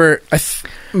think we were...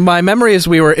 my memory is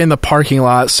we were in the parking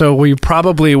lot, so we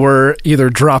probably were either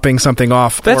dropping something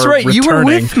off That's or right, you were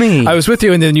returning. with me. I was with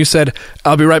you, and then you said,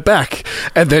 I'll be right back.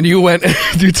 And then you went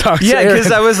and you talked to Yeah, Aaron.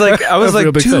 because I was like,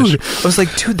 Real Big dude, Fish.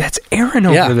 that's Aaron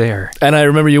Yeah. over there. And I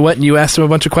remember you went and you asked him a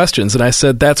bunch of questions, and I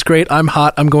said, that's great, I'm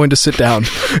hot, I'm going to sit down.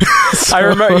 I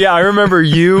remember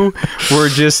you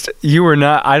were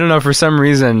not, I don't know, for some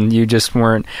reason you just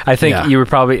weren't. I think Yeah. you were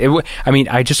probably,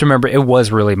 I just remember it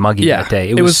was really muggy that day.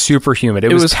 It was super humid.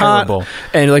 It was terrible.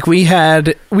 hot, and like we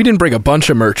didn't bring a bunch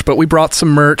of merch, but we brought some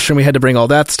merch, and we had to bring all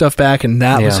that stuff back, and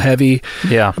that was Yeah. heavy.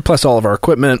 Yeah. Plus all of our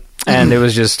equipment. And it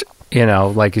was just,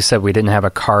 like you said, we didn't have a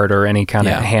cart or any kind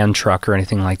of Yeah. hand truck or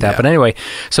anything like that. Yeah. But anyway,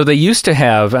 so they used to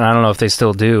have, and I don't know if they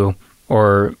still do,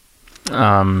 or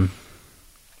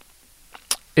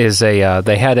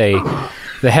they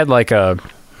had like a,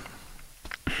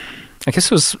 I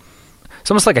guess it's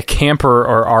almost like a camper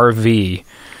or RV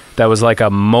that was like a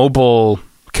mobile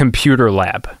computer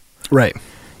lab. Right.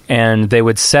 And they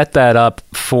would set that up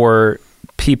for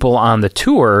people on the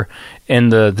tour in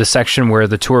the section where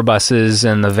the tour buses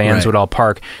and the vans Right. would all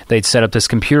park. They'd set up this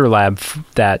computer lab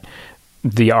that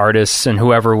the artists and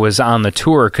whoever was on the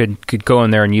tour could go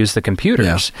in there and use the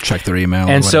computers. Yeah. Check their email.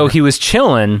 And or so whatever. he was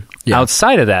chilling Yeah.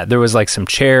 outside of that. There was like some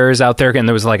chairs out there, and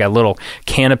there was like a little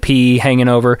canopy hanging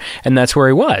over, and that's where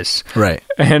he was. Right.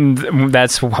 And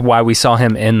that's why we saw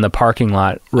him in the parking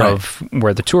lot Right. of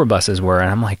where the tour buses were. And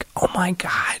I'm like, oh my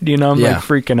God, I'm Yeah. like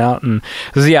freaking out. And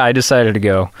I decided to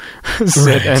go sit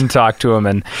Right. and talk to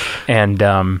him. And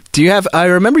Do you have? I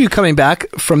remember you coming back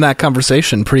from that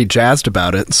conversation pretty jazzed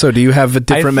about it. So do you have a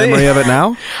different think- memory of it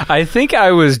now? I think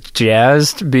I was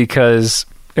jazzed because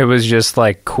it was just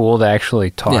like cool to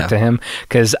actually talk Yeah. to him,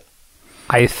 because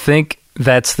I think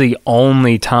that's the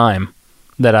only time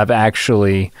that I've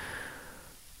actually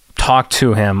talked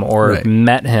to him or Right.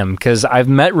 met him, because I've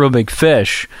met Real Big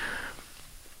Fish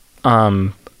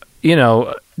you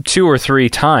know, 2 or 3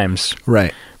 times,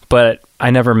 Right. but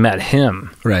I never met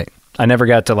him. Right. I never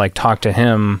got to like talk to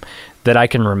him that I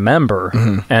can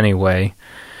remember anyway.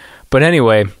 But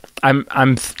anyway,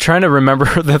 I'm trying to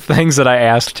remember the things that I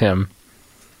asked him,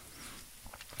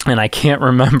 and I can't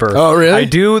remember. Oh, really? I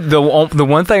do. The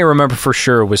one thing I remember for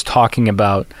sure was talking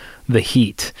about the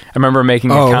heat. I remember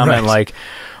making a comment like,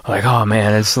 oh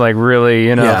man, it's like really,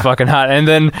 you know, fucking hot. And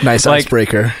then nice like,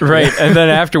 icebreaker. Right. And then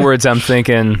afterwards I'm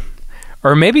thinking,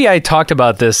 or maybe I talked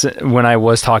about this when I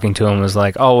was talking to him, was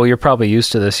like, oh, well, you're probably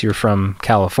used to this. You're from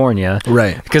California.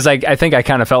 Right. Because I think I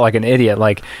kind of felt like an idiot.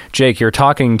 Like, Jake, you're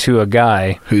talking to a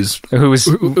guy who's born,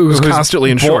 constantly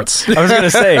in shorts. I was going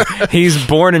to say, he's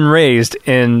born and raised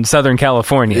in Southern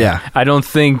California. Yeah. I don't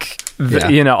think,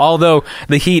 you know, although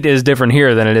the heat is different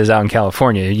here than it is out in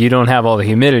California. You don't have all the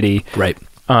humidity. Right.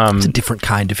 It's a different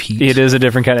kind of heat. It is a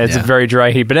different kind. It's a very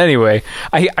dry heat. But anyway,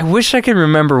 I wish I could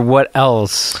remember what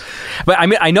else. But I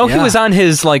mean, I know he was on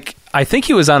his, like, I think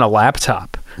he was on a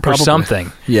laptop or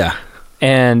something. Yeah.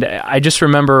 And I just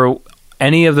remember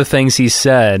any of the things he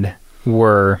said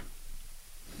were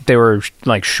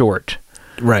like short.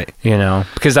 Right. You know,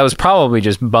 because I was probably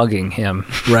just bugging him.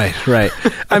 Right.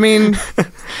 I mean,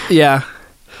 yeah.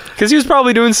 Because he was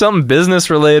probably doing something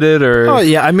business related, or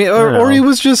I mean, or he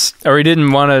was just, or he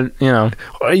didn't want to, you know,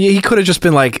 he could have just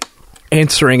been like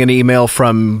answering an email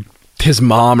from his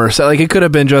mom or something. Like, it could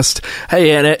have been just,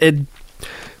 hey, and it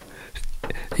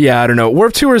I don't know.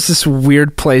 Warped Tour is this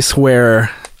weird place where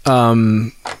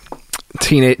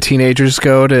teenagers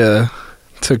go to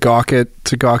gawk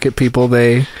at people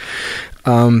they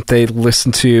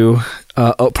listen to.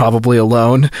 Probably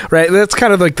alone, right? That's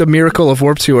kind of like the miracle of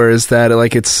Warped Tour, is that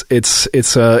like it's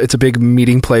a big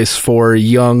meeting place for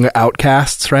young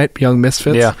outcasts, right? Young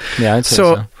misfits. Yeah, I'd say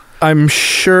so. I'm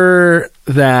sure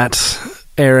that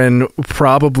Aaron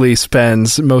probably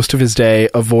spends most of his day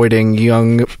avoiding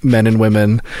young men and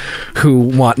women who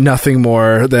want nothing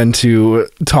more than to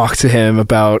talk to him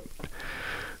about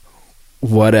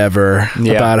whatever,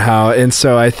 about how, and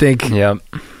so I think, and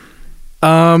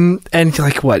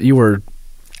like, what,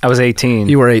 I was 18.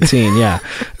 You were 18, yeah.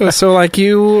 So like,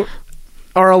 you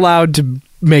are allowed to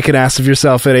make an ass of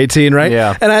yourself at 18, right?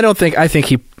 Yeah. And I don't think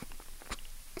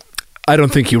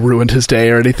you ruined his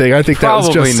day or anything. I think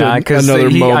probably that was just not,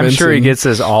 another moment. I'm sure he gets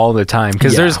this all the time,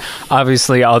 because there's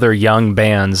obviously other young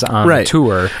bands on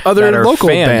tour, other local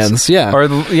bands, or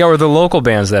the local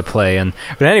bands that play.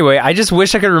 But anyway, I just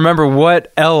wish I could remember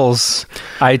what else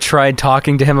I tried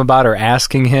talking to him about or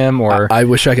asking him. Or I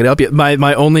wish I could help you.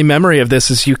 My only memory of this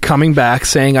is you coming back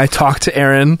saying, "I talked to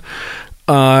Aaron."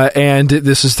 And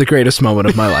this is the greatest moment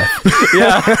of my life.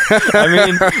 Yeah. I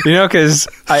mean, you know, because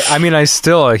I'm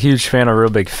still a huge fan of Real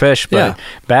Big Fish, but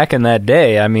back in that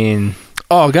day, I mean,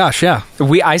 oh gosh, yeah,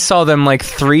 I saw them like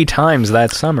 3 times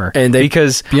that summer, and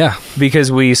because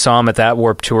we saw them at that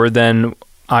Warped Tour. Then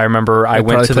I remember I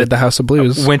went to the House of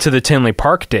Blues, went to the Tinley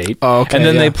Park date, and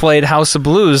then they played House of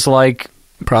Blues like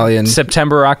probably in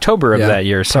September or October of that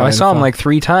year. So I saw them like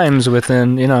 3 times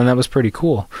within, you know, and that was pretty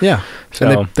cool. Yeah. So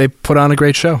and they put on a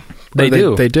great show. They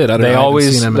do. They did. I don't know. They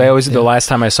always. Yeah. The last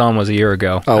time I saw them was a year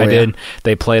ago. Oh, I did.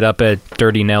 They played up at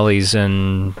Dirty Nelly's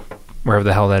in wherever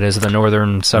the hell that is, the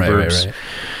northern suburbs. Right.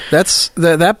 That's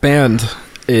that band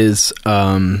is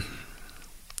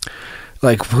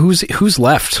like, who's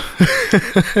left?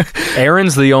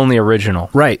 Aaron's the only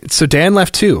original. Right. So Dan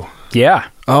left too. Yeah.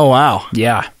 Oh wow.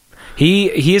 Yeah.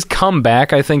 He has come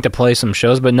back, I think, to play some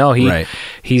shows, but no,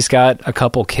 he's got a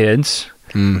couple kids,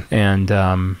 and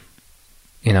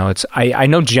you know, I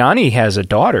know Johnny has a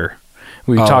daughter.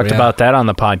 We talked about that on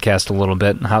the podcast a little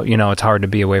bit. How, you know, it's hard to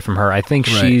be away from her. I think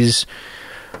she's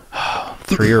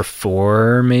 3 or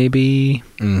 4, maybe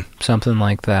something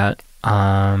like that.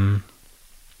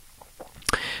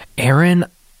 Aaron,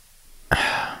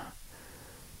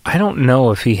 I don't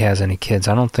know if he has any kids.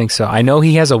 I don't think so. I know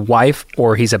he has a wife,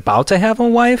 or he's about to have a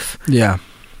wife. Yeah.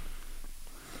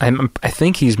 I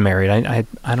think he's married.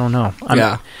 I don't know.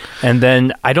 Yeah. And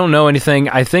then I don't know anything.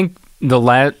 I think one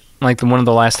of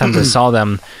the last times I saw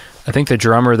them, I think the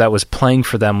drummer that was playing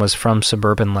for them was from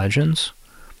Suburban Legends.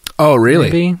 Oh,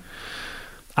 really? Maybe?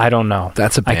 I don't know.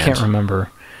 That's a band. I can't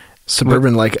remember.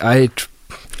 Suburban,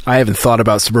 I haven't thought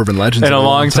about Suburban Legends in a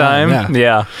long time.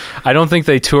 Yeah. I don't think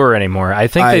they tour anymore. I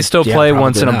think they still play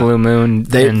once in a blue moon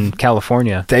in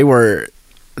California. They were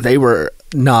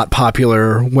not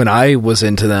popular when I was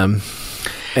into them,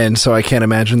 and so I can't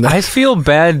imagine that. I feel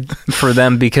bad for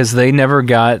them because they never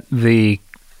got the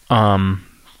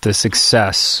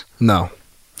success. No.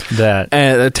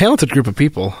 And a talented group of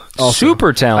people. Also.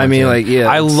 Super talented. I mean, like, yeah.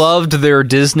 I loved their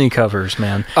Disney covers,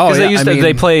 man. Oh, Because yeah, they used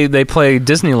to, they play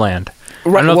Disneyland.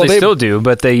 Right, I don't know if they still do,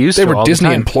 but they used to. They were all Disney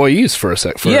the time. employees for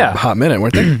a hot minute,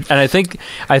 weren't they? And I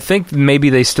think maybe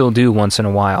they still do once in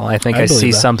a while. I think I see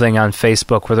believe that. something on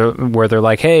Facebook where they're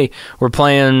like, "Hey, we're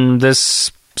playing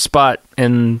this spot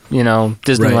in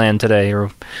Disneyland today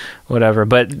or whatever."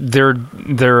 But their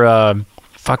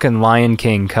fucking Lion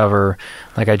King cover,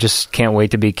 like, I just can't wait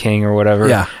to be king or whatever.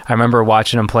 Yeah. I remember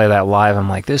watching them play that live. I'm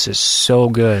like, this is so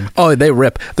good. Oh, they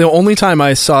rip. The only time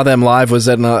I saw them live was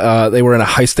at they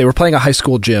were playing a high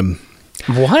school gym.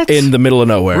 What? In the middle of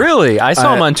nowhere. Really? I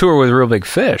saw them on tour with Real Big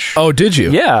Fish. Oh, did you?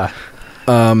 Yeah.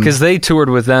 Because they toured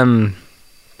with them,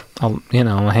 a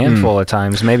handful of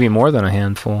times, maybe more than a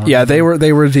handful. Yeah, they were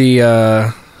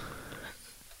the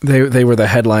they were the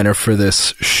headliner for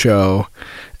this show.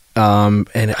 And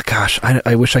gosh,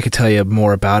 I wish I could tell you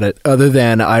more about it, other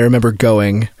than I remember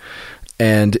going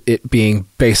and it being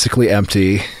basically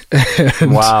empty.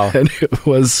 Wow. And it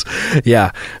was,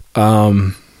 yeah.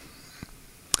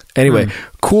 Anyway,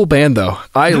 cool band though.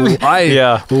 I loved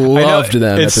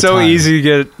them. It's at the so time. easy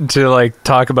to get to like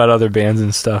talk about other bands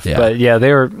and stuff. Yeah. But yeah,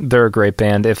 they're a great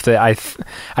band. If I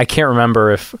can't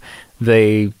remember if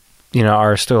they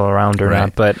are still around or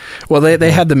not. But well,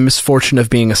 they had the misfortune of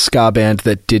being a ska band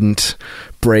that didn't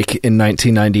break in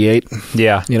 1998.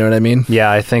 Yeah, you know what I mean.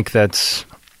 Yeah, I think that's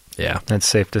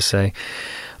safe to say.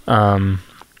 So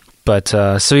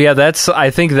yeah, I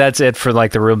think that's it for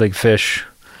like the Real Big Fish.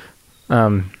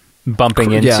 Bumping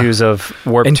intos of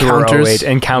Warped Tour 08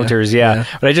 encounters, yeah.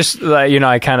 But I just,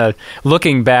 I kind of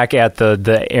looking back at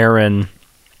the Aaron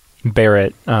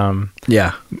Barrett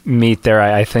meet there,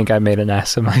 I think I made an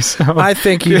ass of myself. I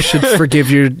think you should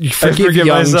forgive young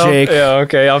myself? Jake. Yeah,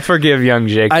 okay, I'll forgive young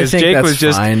Jake. I think Jake that's was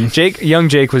just fine. Young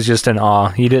Jake was just in awe.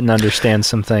 He didn't understand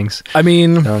some things. I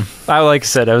mean, like I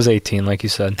said, I was 18, like you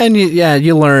said, and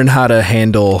you learn how to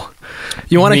handle.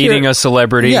 You want to meeting a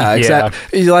celebrity? Yeah,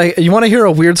 exactly. You want to hear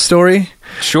a weird story?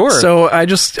 Sure. So I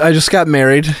just got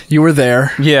married. You were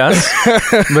there. Yes.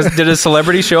 Did a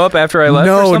celebrity show up after I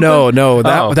left? No.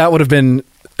 That would have been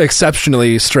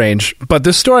exceptionally strange. But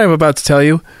this story I'm about to tell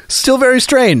you, still very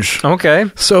strange. Okay.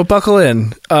 So buckle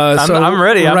in. I'm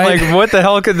ready. I'm like, what the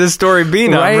hell could this story be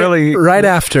now? I'm really... Right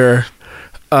after...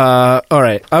 all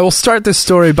right. I will start this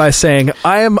story by saying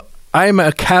I am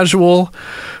a casual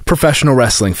professional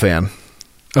wrestling fan.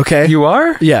 Okay? You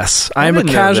are? Yes. I'm a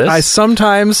didn't know casual... this.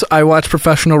 Sometimes I watch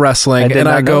professional wrestling and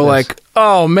I go like,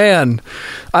 oh man,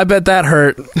 I bet that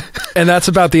hurt. And that's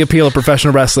about the appeal of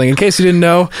professional wrestling. In case you didn't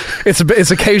know,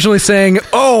 it's occasionally saying,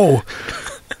 oh,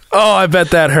 I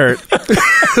bet that hurt.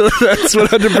 That's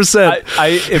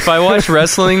 100%. If I watch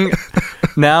wrestling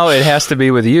now, it has to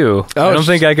be with you. I don't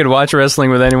think I could watch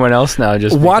wrestling with anyone else now.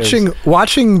 Just watching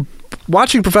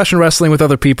professional wrestling with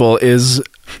other people is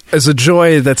a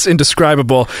joy that's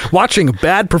indescribable. Watching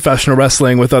bad professional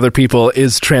wrestling with other people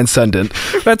is transcendent.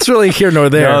 That's really here nor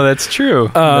there. No, that's true.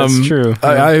 That's true.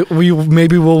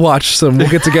 We'll watch some. We'll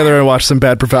get together and watch some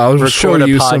bad professional. I'll show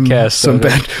you some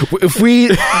bad.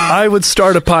 I would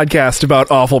start a podcast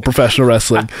about awful professional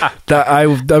wrestling. I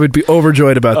would be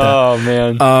overjoyed about that. Oh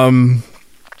man.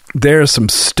 There was some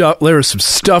stuff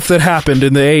that happened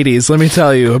in the 80s, let me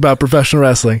tell you, about professional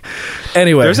wrestling.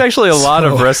 Anyway. There's actually a lot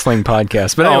of wrestling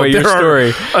podcasts. But anyway, your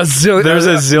story. There's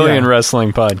a zillion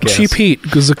wrestling podcasts. Cheap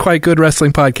Heat was a quite good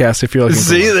wrestling podcast if you're looking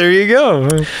for one. There you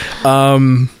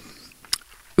go.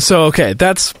 So, okay,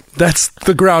 that's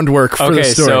the groundwork for the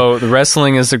story. So the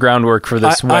wrestling is the groundwork for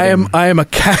this wedding. I am a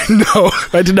cat. No,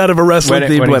 I did not have a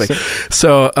wrestling-themed wedding.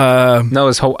 So, no,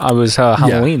 it was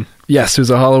Halloween. Yes, it was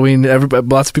a Halloween.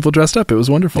 Lots of people dressed up. It was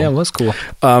wonderful. Yeah, it was cool.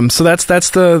 So that's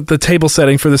the table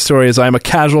setting for the story. Is I'm a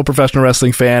casual professional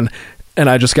wrestling fan, and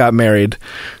I just got married.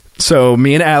 So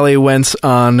me and Allie went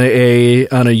on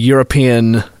a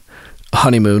European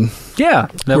honeymoon. Yeah,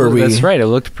 that's right. It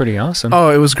looked pretty awesome. Oh,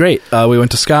 it was great. We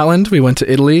went to Scotland. We went to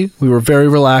Italy. We were very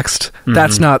relaxed. Mm-hmm.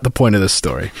 That's not the point of this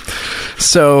story.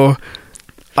 So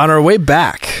on our way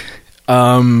back,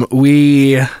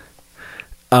 we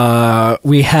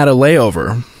had a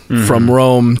layover from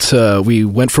Rome we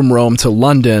went from Rome to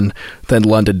London, then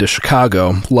London to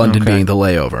Chicago, London being the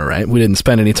layover, right? We didn't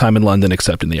spend any time in London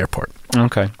except in the airport.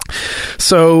 Okay.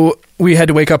 So we had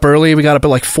to wake up early. We got up at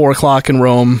like 4 o'clock in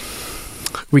Rome.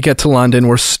 We get to London.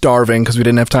 We're starving because we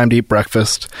didn't have time to eat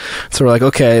breakfast. So we're like,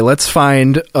 okay, let's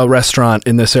find a restaurant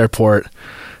in this airport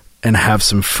and have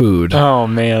some food. Oh,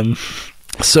 man.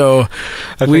 So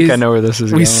I think I know where this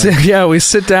is going. We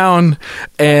sit down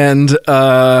and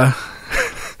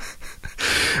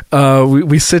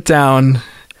we sit down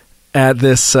at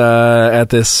this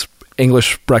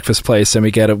English breakfast place, and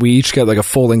we each get like a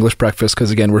full English breakfast because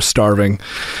again we're starving,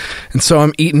 and so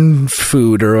I'm eating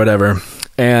food or whatever,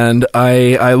 and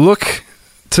I look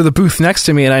to the booth next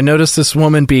to me, and I notice this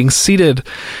woman being seated,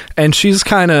 and she's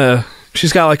got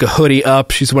like a hoodie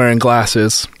up, she's wearing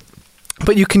glasses,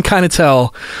 but you can kind of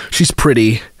tell she's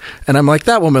pretty, and I'm like,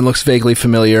 that woman looks vaguely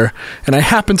familiar, and I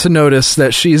happen to notice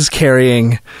that she's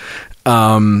carrying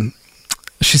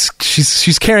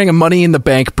she's carrying a Money in the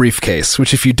Bank briefcase,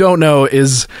 which if you don't know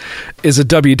is a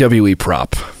WWE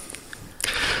prop.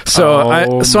 So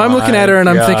I'm looking at her and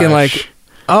I'm thinking like,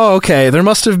 oh, okay, there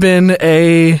must have been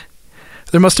a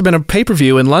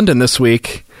pay-per-view in London this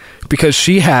week because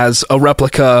she has a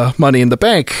replica Money in the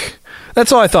Bank.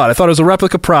 That's all I thought. I thought it was a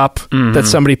replica prop that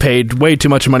somebody paid way too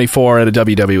much money for at a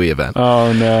WWE event.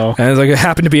 Oh, no. And it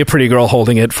happened to be a pretty girl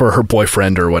holding it for her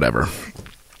boyfriend or whatever.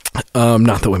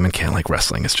 Not that women can't like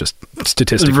wrestling. It's just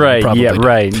statistically. Right, probably yeah, do.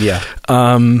 right, yeah.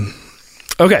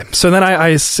 Okay, so then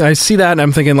I see that and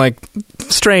I'm thinking like,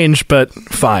 strange, but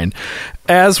fine.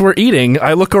 As we're eating,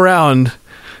 I look around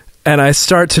and I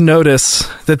start to notice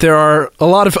that there are a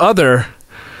lot of other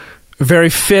very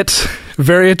fit,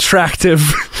 very attractive,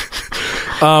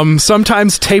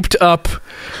 sometimes taped up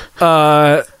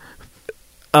men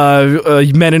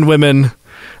and women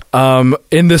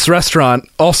in this restaurant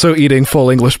also eating full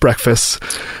English breakfasts.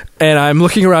 And I'm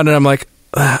looking around and I'm like,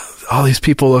 all these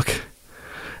people look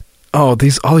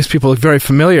very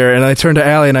familiar. And I turned to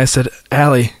Allie and I said,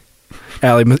 Allie's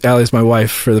my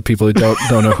wife, for the people who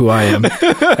don't know who I am.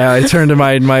 I turned to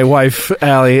my wife,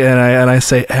 Allie, and I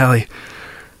say, Allie,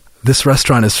 this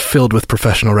restaurant is filled with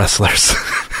professional wrestlers.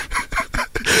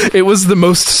 It was the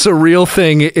most surreal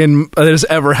thing that has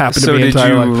ever happened to me. So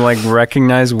did you like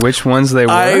recognize which ones they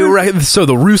were? So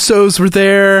the Russos were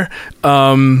there.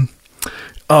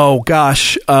 Oh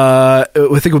gosh, I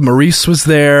think Maurice was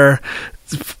there.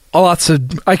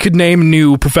 I could name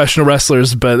new professional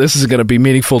wrestlers, but this isn't going to be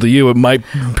meaningful to you.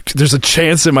 There's a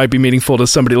chance it might be meaningful to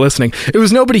somebody listening. It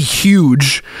was nobody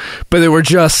huge, but they were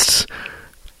just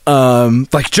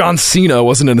like John Cena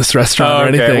wasn't in this restaurant or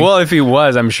anything. Well, if he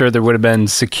was, I'm sure there would have been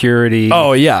security.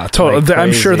 Oh yeah, totally. Like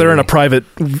I'm sure they're in a private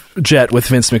jet with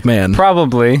Vince McMahon.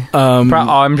 Probably.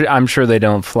 I'm sure they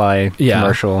don't fly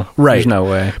commercial. Right. There's no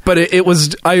way. But it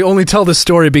was. I only tell this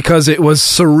story because it was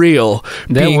surreal.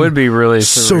 That would be really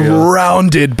surreal.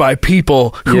 Surrounded by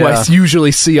people who I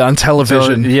usually see on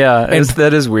television. So,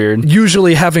 that is weird.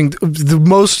 Usually having the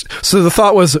most. So the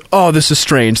thought was, oh, this is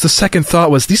strange. The second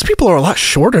thought was, these people are a lot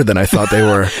shorter than I thought they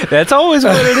were. That's always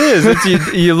what it is.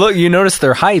 It's, you notice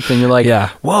their height and you're like,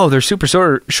 whoa, they're super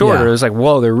shorter. Yeah. It's like,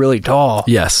 whoa, they're really tall.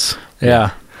 Yes.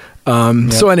 Yeah.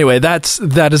 So anyway,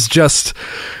 that is just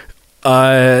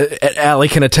Allie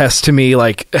can attest to me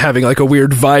like having like a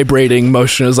weird vibrating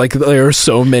motion. It's like there are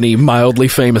so many mildly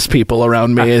famous people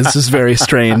around me. It's just very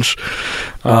strange.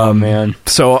 Oh man.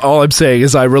 So all I'm saying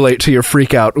is I relate to your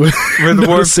freak out with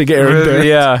noticing Aaron Barrett.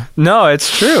 Yeah. No,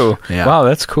 it's true. Yeah. Wow,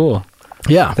 that's cool.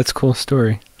 Yeah. That's a cool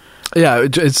story. Yeah,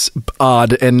 it's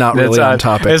odd and not really on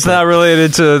topic. It's not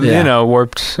related to,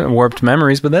 warped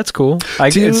memories, but that's cool.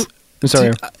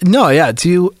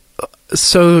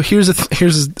 So here's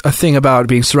a thing about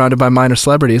being surrounded by minor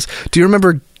celebrities. Do you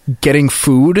remember getting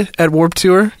food at Warped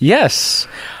Tour? Yes.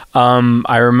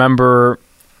 I remember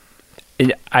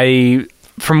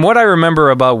from what I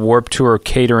remember about Warped Tour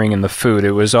catering and the food,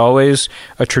 it was always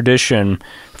a tradition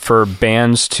for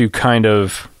bands to kind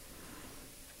of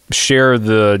share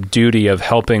the duty of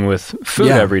helping with food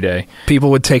every day.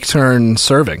 People would take turn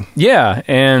serving. Yeah,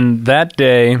 and that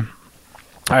day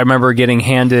I remember getting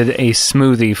handed a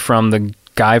smoothie from the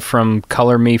guy from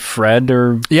Color Me Fred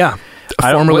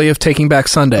formerly of Taking Back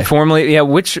Sunday.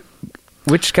 Which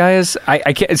guy is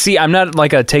I can't see. I'm not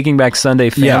like a Taking Back Sunday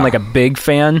fan, like a big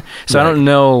fan, so I don't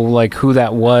know like who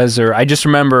that was, or I just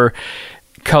remember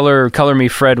Color Me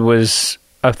Fred was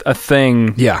a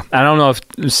thing. Yeah. I don't know if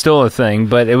it's still a thing,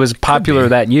 but it was popular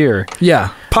that year.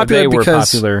 Yeah. Popular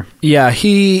because... popular. Yeah,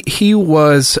 he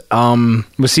was...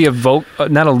 was he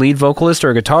not a lead vocalist or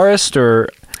a guitarist, or...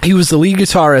 He was the lead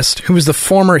guitarist who was the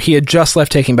former... He had just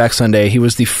left Taking Back Sunday. He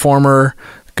was the former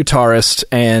guitarist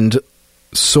and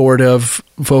sort of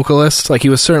vocalist. Like, he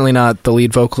was certainly not the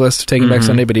lead vocalist of Taking Back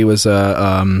Sunday, but he was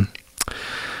a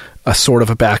sort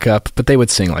of a backup, but they would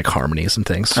sing like harmonies and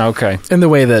things. Okay. In the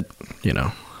way that,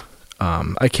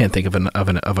 I can't think of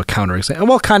a counter example.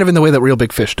 Well, kind of in the way that Real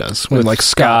Big Fish does, when like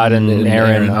Scott and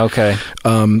Aaron. Okay.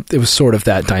 It was sort of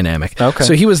that dynamic. Okay.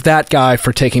 So he was that guy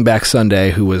for Taking Back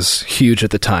Sunday, who was huge at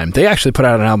the time. They actually put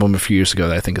out an album a few years ago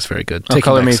that I think is very good.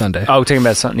 Taking Back Sunday. Oh, Taking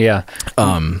Back Sunday. Yeah.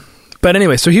 But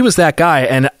anyway, so he was that guy,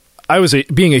 and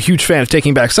being a huge fan of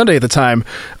Taking Back Sunday at the time.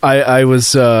 I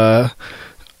was.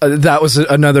 That was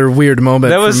another weird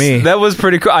moment for me. That was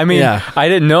pretty cool. I mean, I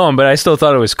didn't know him, but I still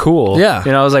thought it was cool. Yeah.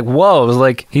 You know, I was like, whoa. It was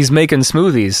like, he's making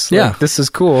smoothies. Yeah. Like, this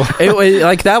is cool.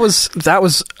 Like, that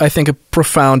was, I think, a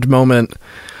profound moment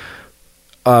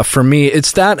for me.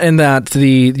 It's that and that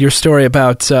your story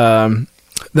about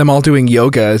them all doing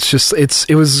yoga. It's just,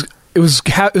 it was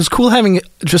cool having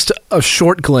just a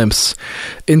short glimpse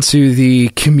into the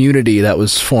community that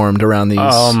was formed around these.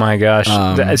 Oh my gosh,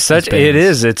 it's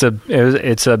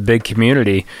a big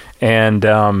community, and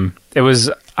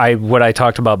what I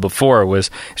talked about before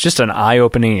was it's just an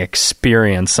eye-opening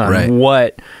experience on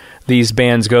what these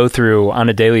bands go through on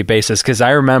a daily basis. Because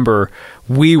I remember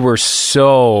we were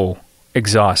so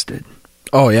exhausted.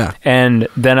 Oh yeah, and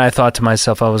then I thought to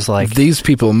myself, I was like, these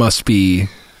people must be.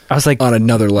 I was like, on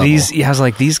another level. I was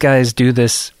like, these guys do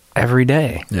this every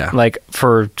day. Yeah. Like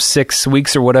for 6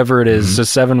 weeks or whatever it is, so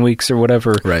 7 weeks or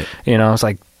whatever. Right. You know, I was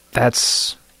like,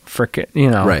 that's frickin', you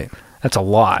know, right. That's a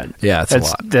lot. Yeah, that's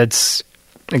a lot. That's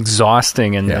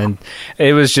exhausting. And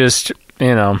it was just,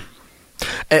 you know,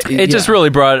 it just really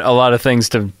brought a lot of things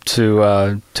to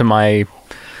my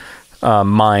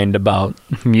mind about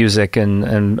music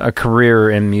and a career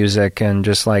in music, and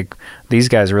just like these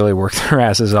guys really work their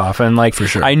asses off, and like for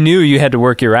sure. I knew you had to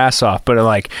work your ass off, but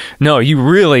like no, you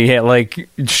really had like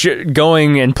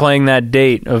going and playing that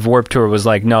date of Warped Tour was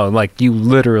like no, like you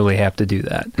literally have to do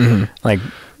that, like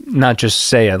not just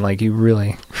say it, like you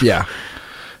really no,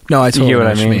 I totally you know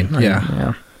what I mean.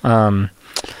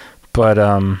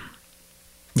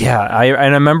 I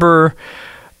remember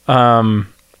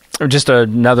just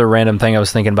another random thing I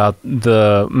was thinking about.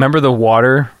 Remember the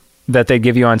water that they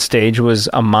give you on stage was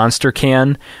a Monster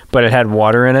can, but it had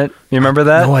water in it. You remember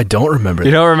that? No, I don't remember.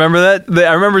 You don't remember that?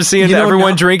 I remember seeing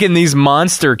everyone drinking these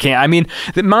Monster can. I mean,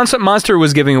 the Monster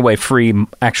was giving away free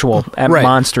actual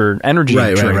Monster energy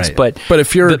drinks, but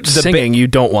if you're singing, you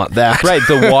don't want that. Right,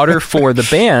 the water for the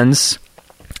bands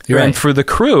and for the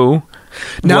crew.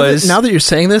 Now that you're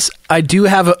saying this, I do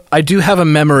have a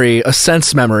memory, a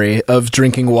sense memory of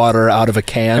drinking water out of a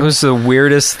can. It was the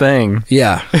weirdest thing.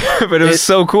 Yeah, but it was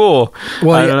so cool.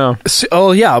 Well, I don't know.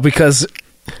 Oh yeah, because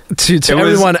to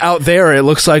everyone out there, it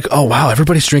looks like, oh wow,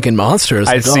 everybody's drinking Monsters.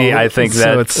 I like, see. I think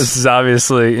that this is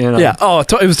obviously, you know. Yeah. Oh,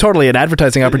 it was totally an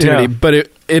advertising opportunity, but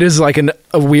it is like a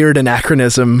weird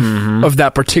anachronism of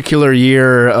that particular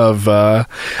year of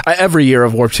every year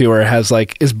of Warped Tour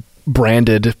is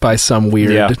branded by some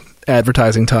weird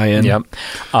advertising tie-in. Yep.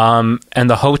 And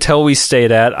the hotel we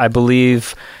stayed at, I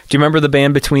believe. Do you remember the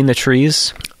band Between the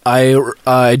Trees?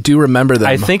 I do remember them.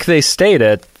 I think they stayed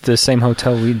at the same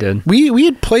hotel we did. We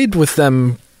had played with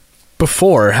them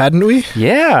before, hadn't we?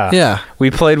 Yeah. Yeah.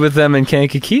 We played with them in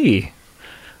Kankakee.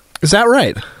 Is that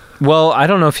right? Well, I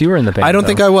don't know if you were in the band. I don't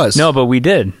think I was. No, but we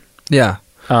did. Yeah.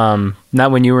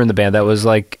 Not when you were in the band. That was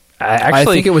like I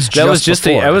think it was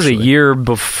a year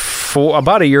before,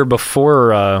 about a year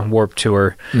before Warped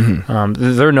Tour.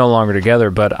 They're no longer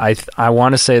together, but I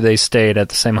want to say they stayed at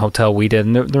the same hotel we did,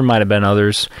 and there might have been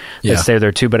others that stayed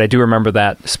there too, but I do remember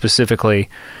that specifically.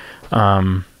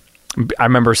 I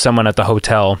remember someone at the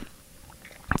hotel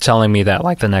telling me that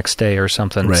like the next day or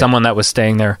something, someone that was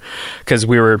staying there,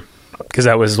 because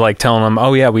I was like telling them,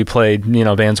 oh yeah, we played,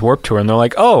 Vans Warped Tour, and they're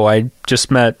like, oh, I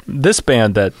just met this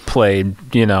band that played,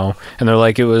 and they're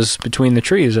like, it was Between the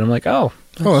Trees, and I'm like, oh,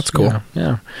 that's cool.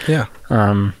 Yeah.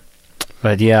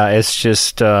 But yeah, it's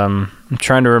just I'm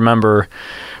trying to remember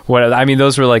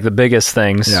those were like the biggest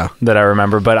things that I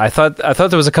remember, but I thought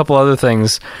there was a couple other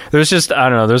things. There's just, I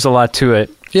don't know, there's a lot to it.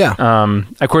 Yeah.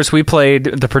 Of course, we played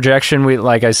the Projection.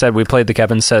 Like I said, we played the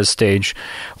Kevin Says stage,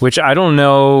 which I don't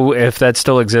know if that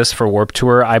still exists for Warped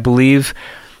Tour. I believe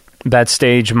that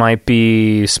stage might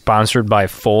be sponsored by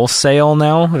Full Sail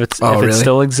now, if it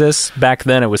still exists. Back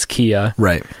then, it was Kia.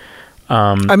 Right.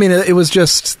 I mean, that was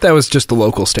just the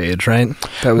local stage, right?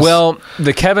 Well,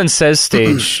 the Kevin Says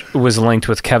stage was linked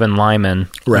with Kevin Lyman.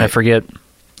 Right. And I forget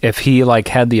if he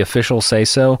had the official say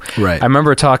so. Right. I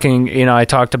remember talking, I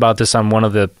talked about this on one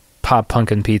of the Pop Punk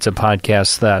and Pizza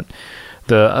podcasts, that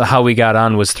how we got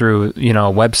on was through, a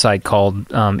website called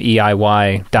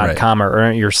EIY.com or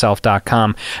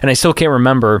earnityourself.com. And I still can't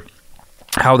remember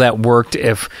how that worked,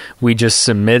 if I just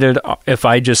submitted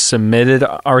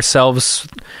ourselves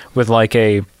with like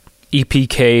a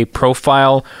EPK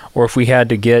profile, or if we had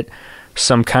to get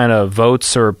some kind of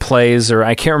votes or plays, or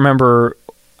I can't remember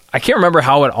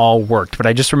how it all worked, but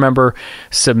I just remember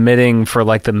submitting for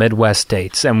like the Midwest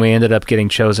dates, and we ended up getting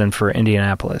chosen for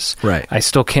Indianapolis. Right. I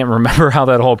still can't remember how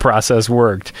that whole process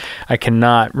worked. I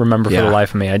cannot remember for the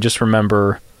life of me. I just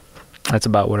remember That's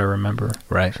about what I remember.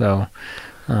 Right. So,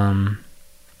 and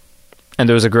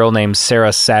there was a girl named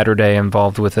Sarah Saturday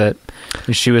involved with it.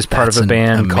 And she was part of a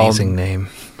band called... amazing name.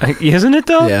 Isn't it,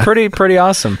 though? Yeah. Pretty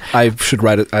awesome. I should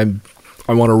write it.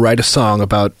 I want to write a song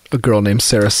about a girl named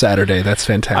Sarah Saturday. That's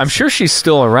fantastic. I'm sure she's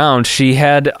still around. She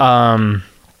had her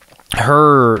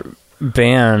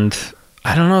band...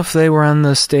 I don't know if they were on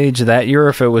the stage that year or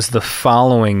if it was the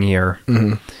following year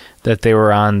that they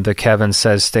were on the Kevin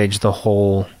Says stage the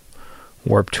whole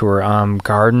Warped Tour.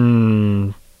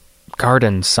 Garden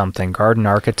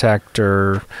Architect,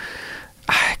 or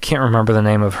I can't remember the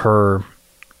name of her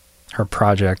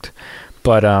project,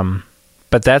 but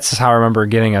that's how I remember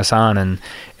getting us on, and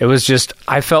it was just,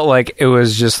 I felt like it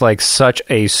was just like such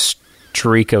a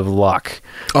streak of luck.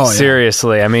 Oh, yeah.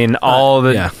 Seriously, I mean,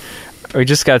 we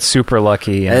just got super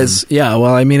lucky. Well,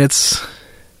 I mean, it's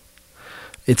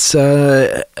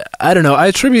I don't know. I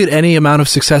attribute any amount of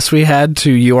success we had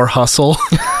to your hustle.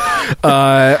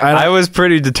 I was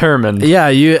pretty determined. Yeah,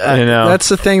 you know. That's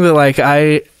the thing that, like,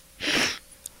 I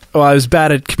was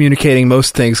bad at communicating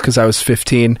most things because I was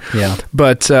 15. Yeah,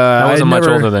 but I wasn't much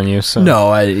older than you. So.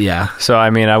 No, So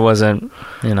I mean, I wasn't,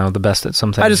 the best at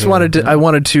some things. I just wanted to. I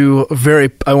wanted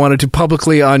to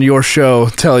publicly on your show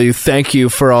tell you thank you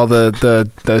for all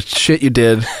the shit you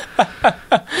did.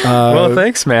 Well,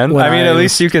 thanks, man. I mean, at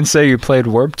least you can say you played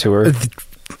Warped Tour.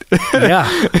 Yeah,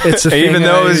 it's a thing. Even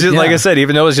though it was just, like I said,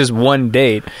 even though it was just one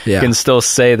date, you can still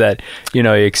say that you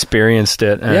experienced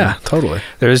it. And yeah, totally.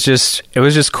 It was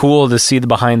just cool to see the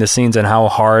behind the scenes and how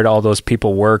hard all those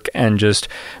people work, and just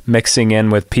mixing in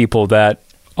with people that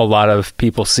a lot of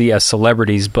people see as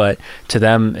celebrities, but to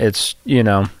them, it's it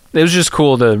was just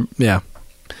cool to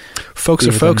Folks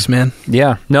are folks, man.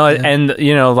 Yeah. No, and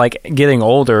like getting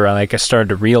older, like I started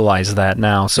to realize that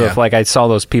now. So if like I saw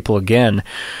those people again,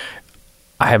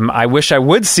 I wish I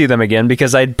would see them again,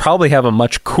 because I'd probably have a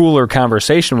much cooler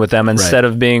conversation with them instead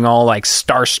of being all like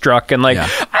starstruck and like, oh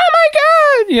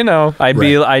my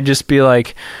God, I'd just be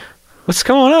like, what's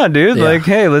going on, dude? Yeah. Like,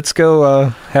 hey, let's go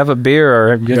have a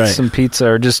beer or get some pizza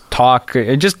or just talk.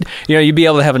 You'd be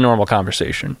able to have a normal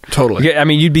conversation. Totally. I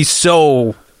mean, you'd be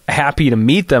so happy to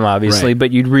meet them, obviously,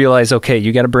 but you'd realize, okay,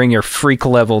 you got to bring your freak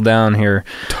level down here.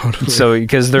 Totally. So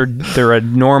because they're a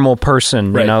normal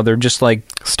person, they're just like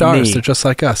stars. me. They're just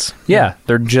like us. Yeah,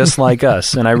 they're just like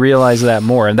us, and I realize that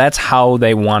more, and that's how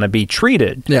they want to be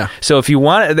treated. Yeah. So if you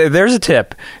want, there's a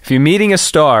tip: if you're meeting a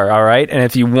star, all right, and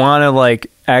if you want to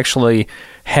like actually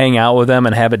hang out with them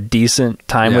and have a decent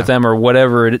time with them, or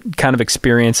whatever kind of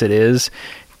experience it is,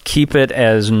 keep it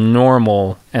as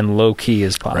normal and low-key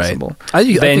as possible.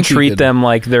 Right. Then treat them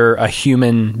like they're a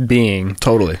human being.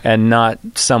 Totally. And not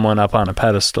someone up on a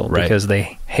pedestal, because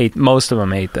most of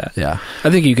them hate that. Yeah. I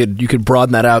think you could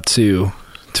broaden that out to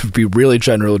be really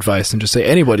general advice and just say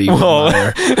anybody you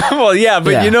admire. Well, yeah,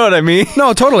 but you know what I mean?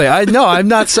 No, totally. I'm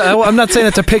not saying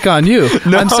it to pick on you.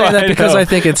 No, I'm saying that because I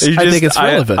think it's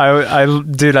relevant.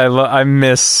 I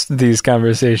miss these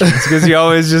conversations because you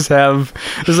always just have,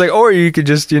 it's like, or you could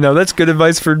just, that's good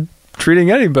advice for treating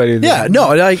anybody. Yeah, no,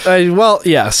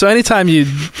 so anytime you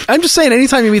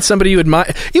meet somebody you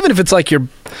admire, even if it's like you're,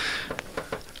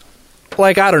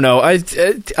 like, I don't know. I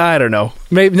don't know.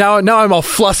 Maybe now I'm all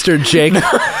flustered, Jake.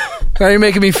 Now you're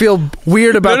making me feel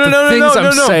weird about the things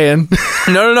I'm saying.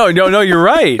 No. You're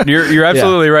right. You're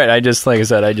absolutely right. I just, like I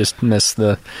said, I just miss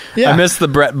the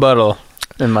Brett Buttle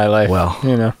in my life. Well,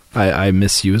 I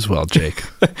miss you as well, Jake.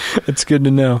 It's good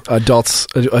to know.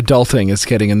 Adulting is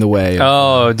getting in the way.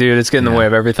 Oh, dude, it's getting in the way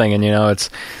of everything, and it's,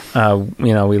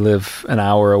 we live an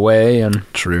hour away, and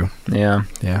true. Yeah.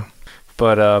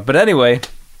 But anyway.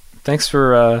 Thanks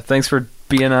for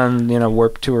being on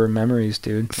Warped Tour Memories,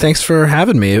 dude. Thanks for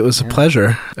having me. It was a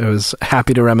pleasure. I was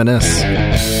happy to reminisce.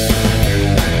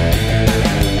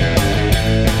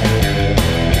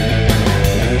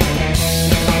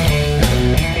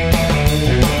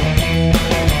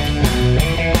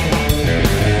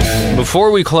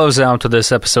 Before we close out to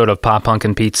this episode of Pop Punk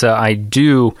and Pizza, I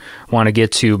do want to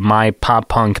get to my pop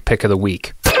punk pick of the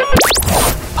week.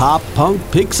 Pop Punk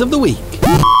Picks of the Week.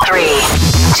 3,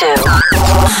 2, 1.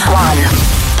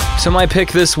 So my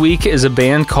pick this week is a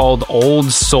band called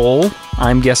Old Soul.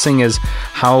 I'm guessing is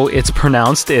how it's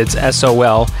pronounced. It's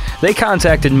S-O-L. They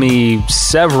contacted me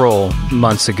several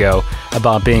months ago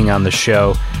about being on the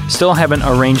show. Still haven't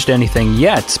arranged anything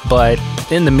yet, but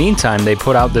in the meantime, they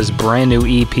put out this brand new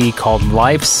EP called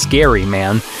Life's Scary,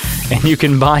 Man, and you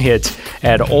can buy it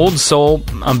at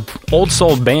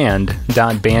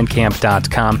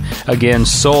oldsoulband.bandcamp.com. Again,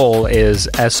 soul is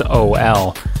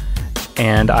S-O-L.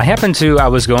 And I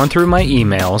was going through my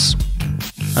emails,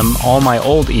 all my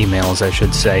old emails, I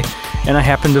should say, and I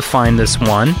happened to find this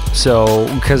one. So,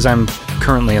 because I'm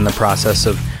currently in the process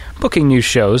of booking new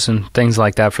shows and things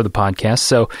like that for the podcast,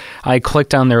 so I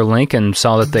clicked on their link and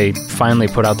saw that they finally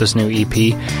put out this new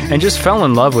EP and just fell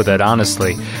in love with it,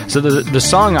 honestly. So the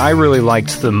song I really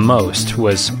liked the most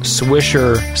was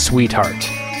Swisher Sweetheart.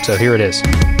 So here it is.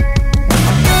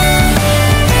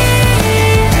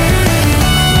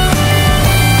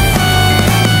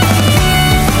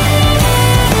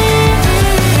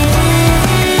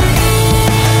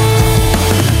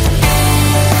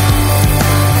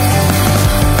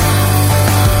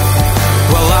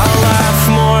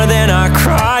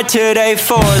 Today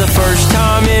for the first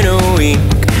time in a week,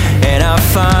 and I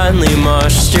finally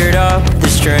mustered up the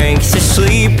strength to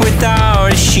sleep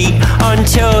without a sheet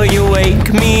until you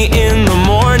wake me in the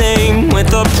morning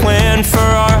with a plan for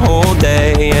our whole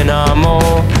day, and I'm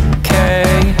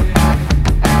okay.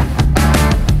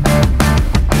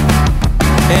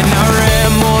 And I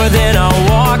ran more than I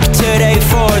walked today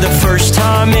for the first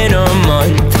time in a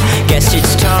month. Guess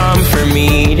it's time for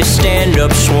me to stand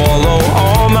up, swallow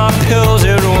all my pills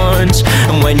at once.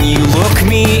 And when you look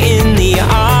me in the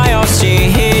eye, I'll say,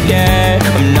 hey dad,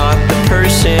 I'm not the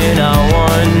person I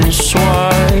once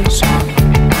was.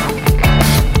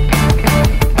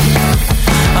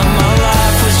 And my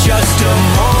life was just a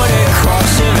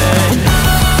motocross event,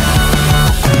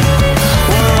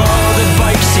 where all the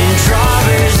bikes and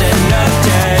drivers end up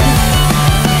dead.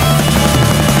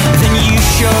 Then you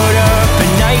showed up, a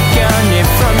nightgown knit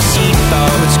from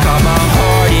seatbelts, caught my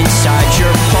heart inside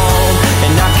your palm,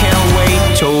 and I can't wait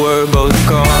till we're both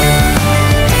gone.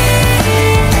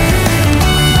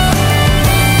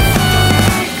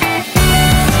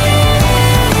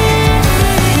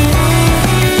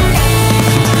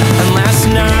 And last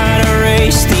night I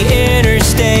raced the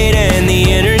interstate and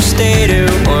the interstate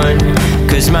at one,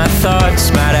 'cause my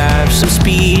thoughts might have some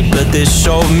speed, but this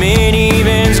old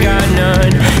minivan's got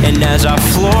none. And as I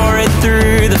floor it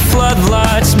through the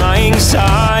floodlights, my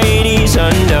anxiety's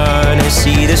undone. I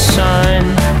see the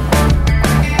sun,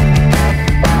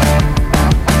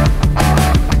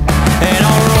 and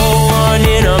I'll roll on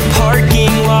in a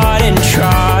parking lot and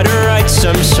try to write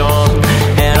some song.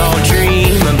 And I'll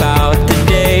dream about the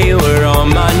day where all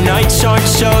my nights aren't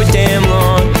so damn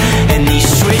long, and these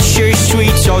Swisher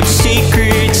Sweets old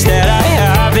secrets that I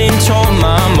haven't told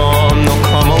my mom, they'll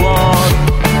come along.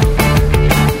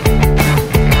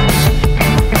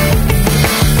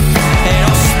 And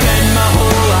I'll spend my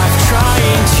whole life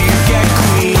trying to get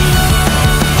clean,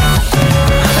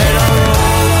 and I'll roll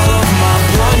all of my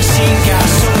blunts in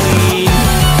gasoline,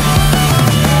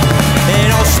 and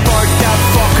I'll spark that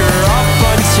fucker up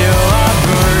until I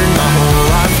burn my whole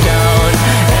life down.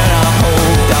 And I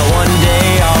hope that one day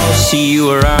I'll see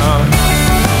you around.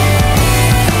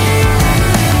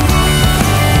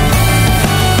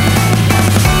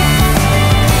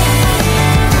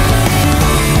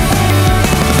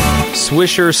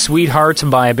 Swisher Sweetheart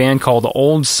by a band called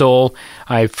Old Soul.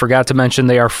 I forgot to mention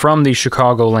they are from the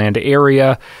Chicagoland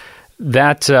area.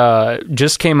 That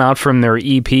just came out from their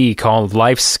EP called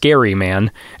Life's Scary,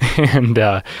 Man. And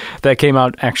that came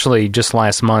out actually just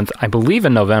last month, I believe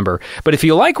in November. But if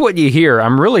you like what you hear,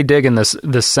 I'm really digging this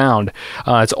sound.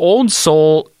 It's Old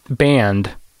Soul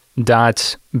Band.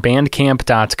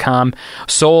 Bandcamp.com.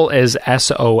 Soul is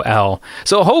SOL.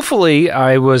 So hopefully,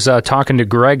 I was talking to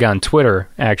Greg on Twitter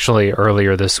actually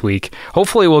earlier this week.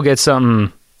 Hopefully we'll get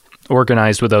something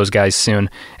organized with those guys soon,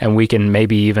 and we can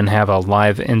maybe even have a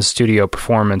live in-studio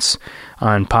performance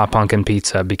on Pop Punk and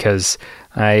Pizza, because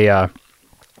I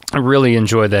really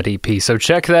enjoyed that EP. So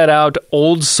check that out,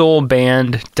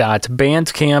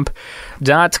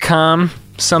 oldsoulband.bandcamp.com.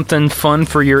 Something fun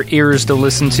for your ears to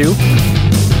listen to.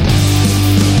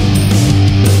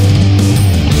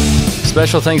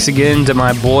 Special thanks again to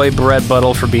my boy Brett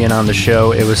Buttle for being on the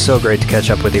show. It was so great to catch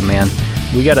up with you, man.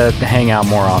 We got to hang out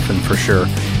more often for sure.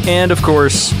 And of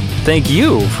course, thank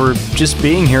you for just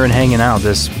being here and hanging out.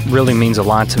 This really means a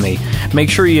lot to me. Make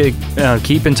sure you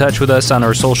keep in touch with us on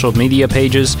our social media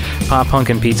pages. Pop Punk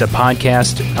and Pizza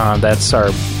Podcast.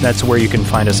 That's where you can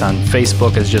find us on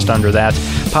Facebook. Is just under that.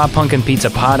 Pop Punk and Pizza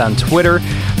Pod on Twitter.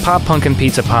 Pop Punk and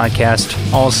Pizza Podcast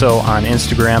also on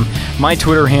Instagram. My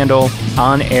Twitter handle,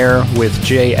 On Air with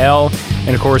JL.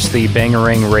 And of course, the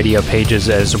Bangarang Radio pages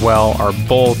as well are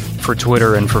both for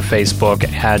Twitter and for Facebook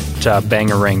at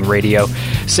Bangarang Radio.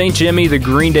 St. Jimmy, the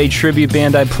Green Day tribute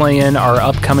band I play in, our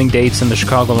upcoming dates in the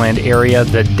Chicagoland area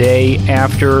the day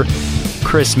after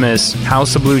Christmas.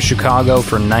 House of Blues Chicago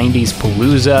for 90s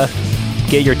Palooza.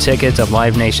 Get your tickets at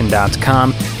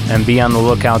livenation.com and be on the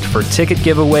lookout for ticket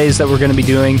giveaways that we're going to be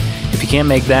doing. If you can't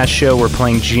make that show, we're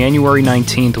playing January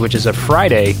 19th, which is a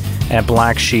Friday, at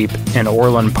Black Sheep in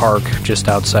Orland Park, just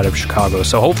outside of Chicago.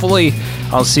 So hopefully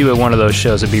I'll see you at one of those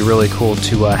shows. It'd be really cool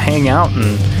to hang out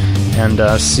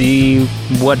and see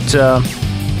what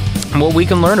we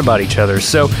can learn about each other.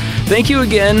 So thank you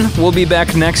again. We'll be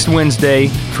back next Wednesday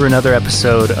for another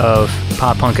episode of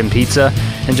Pop Punk and Pizza.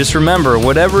 And just remember,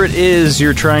 whatever it is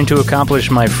you're trying to accomplish,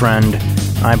 my friend,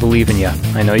 I believe in you.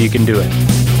 I know you can do it.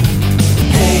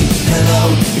 Hey,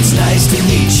 hello, it's nice to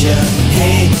meet ya.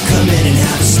 Hey, come in and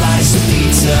have a slice of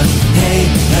pizza. Hey,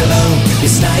 hello,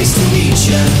 it's nice to meet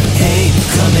ya. Hey,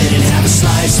 come in and have a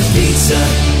slice of pizza.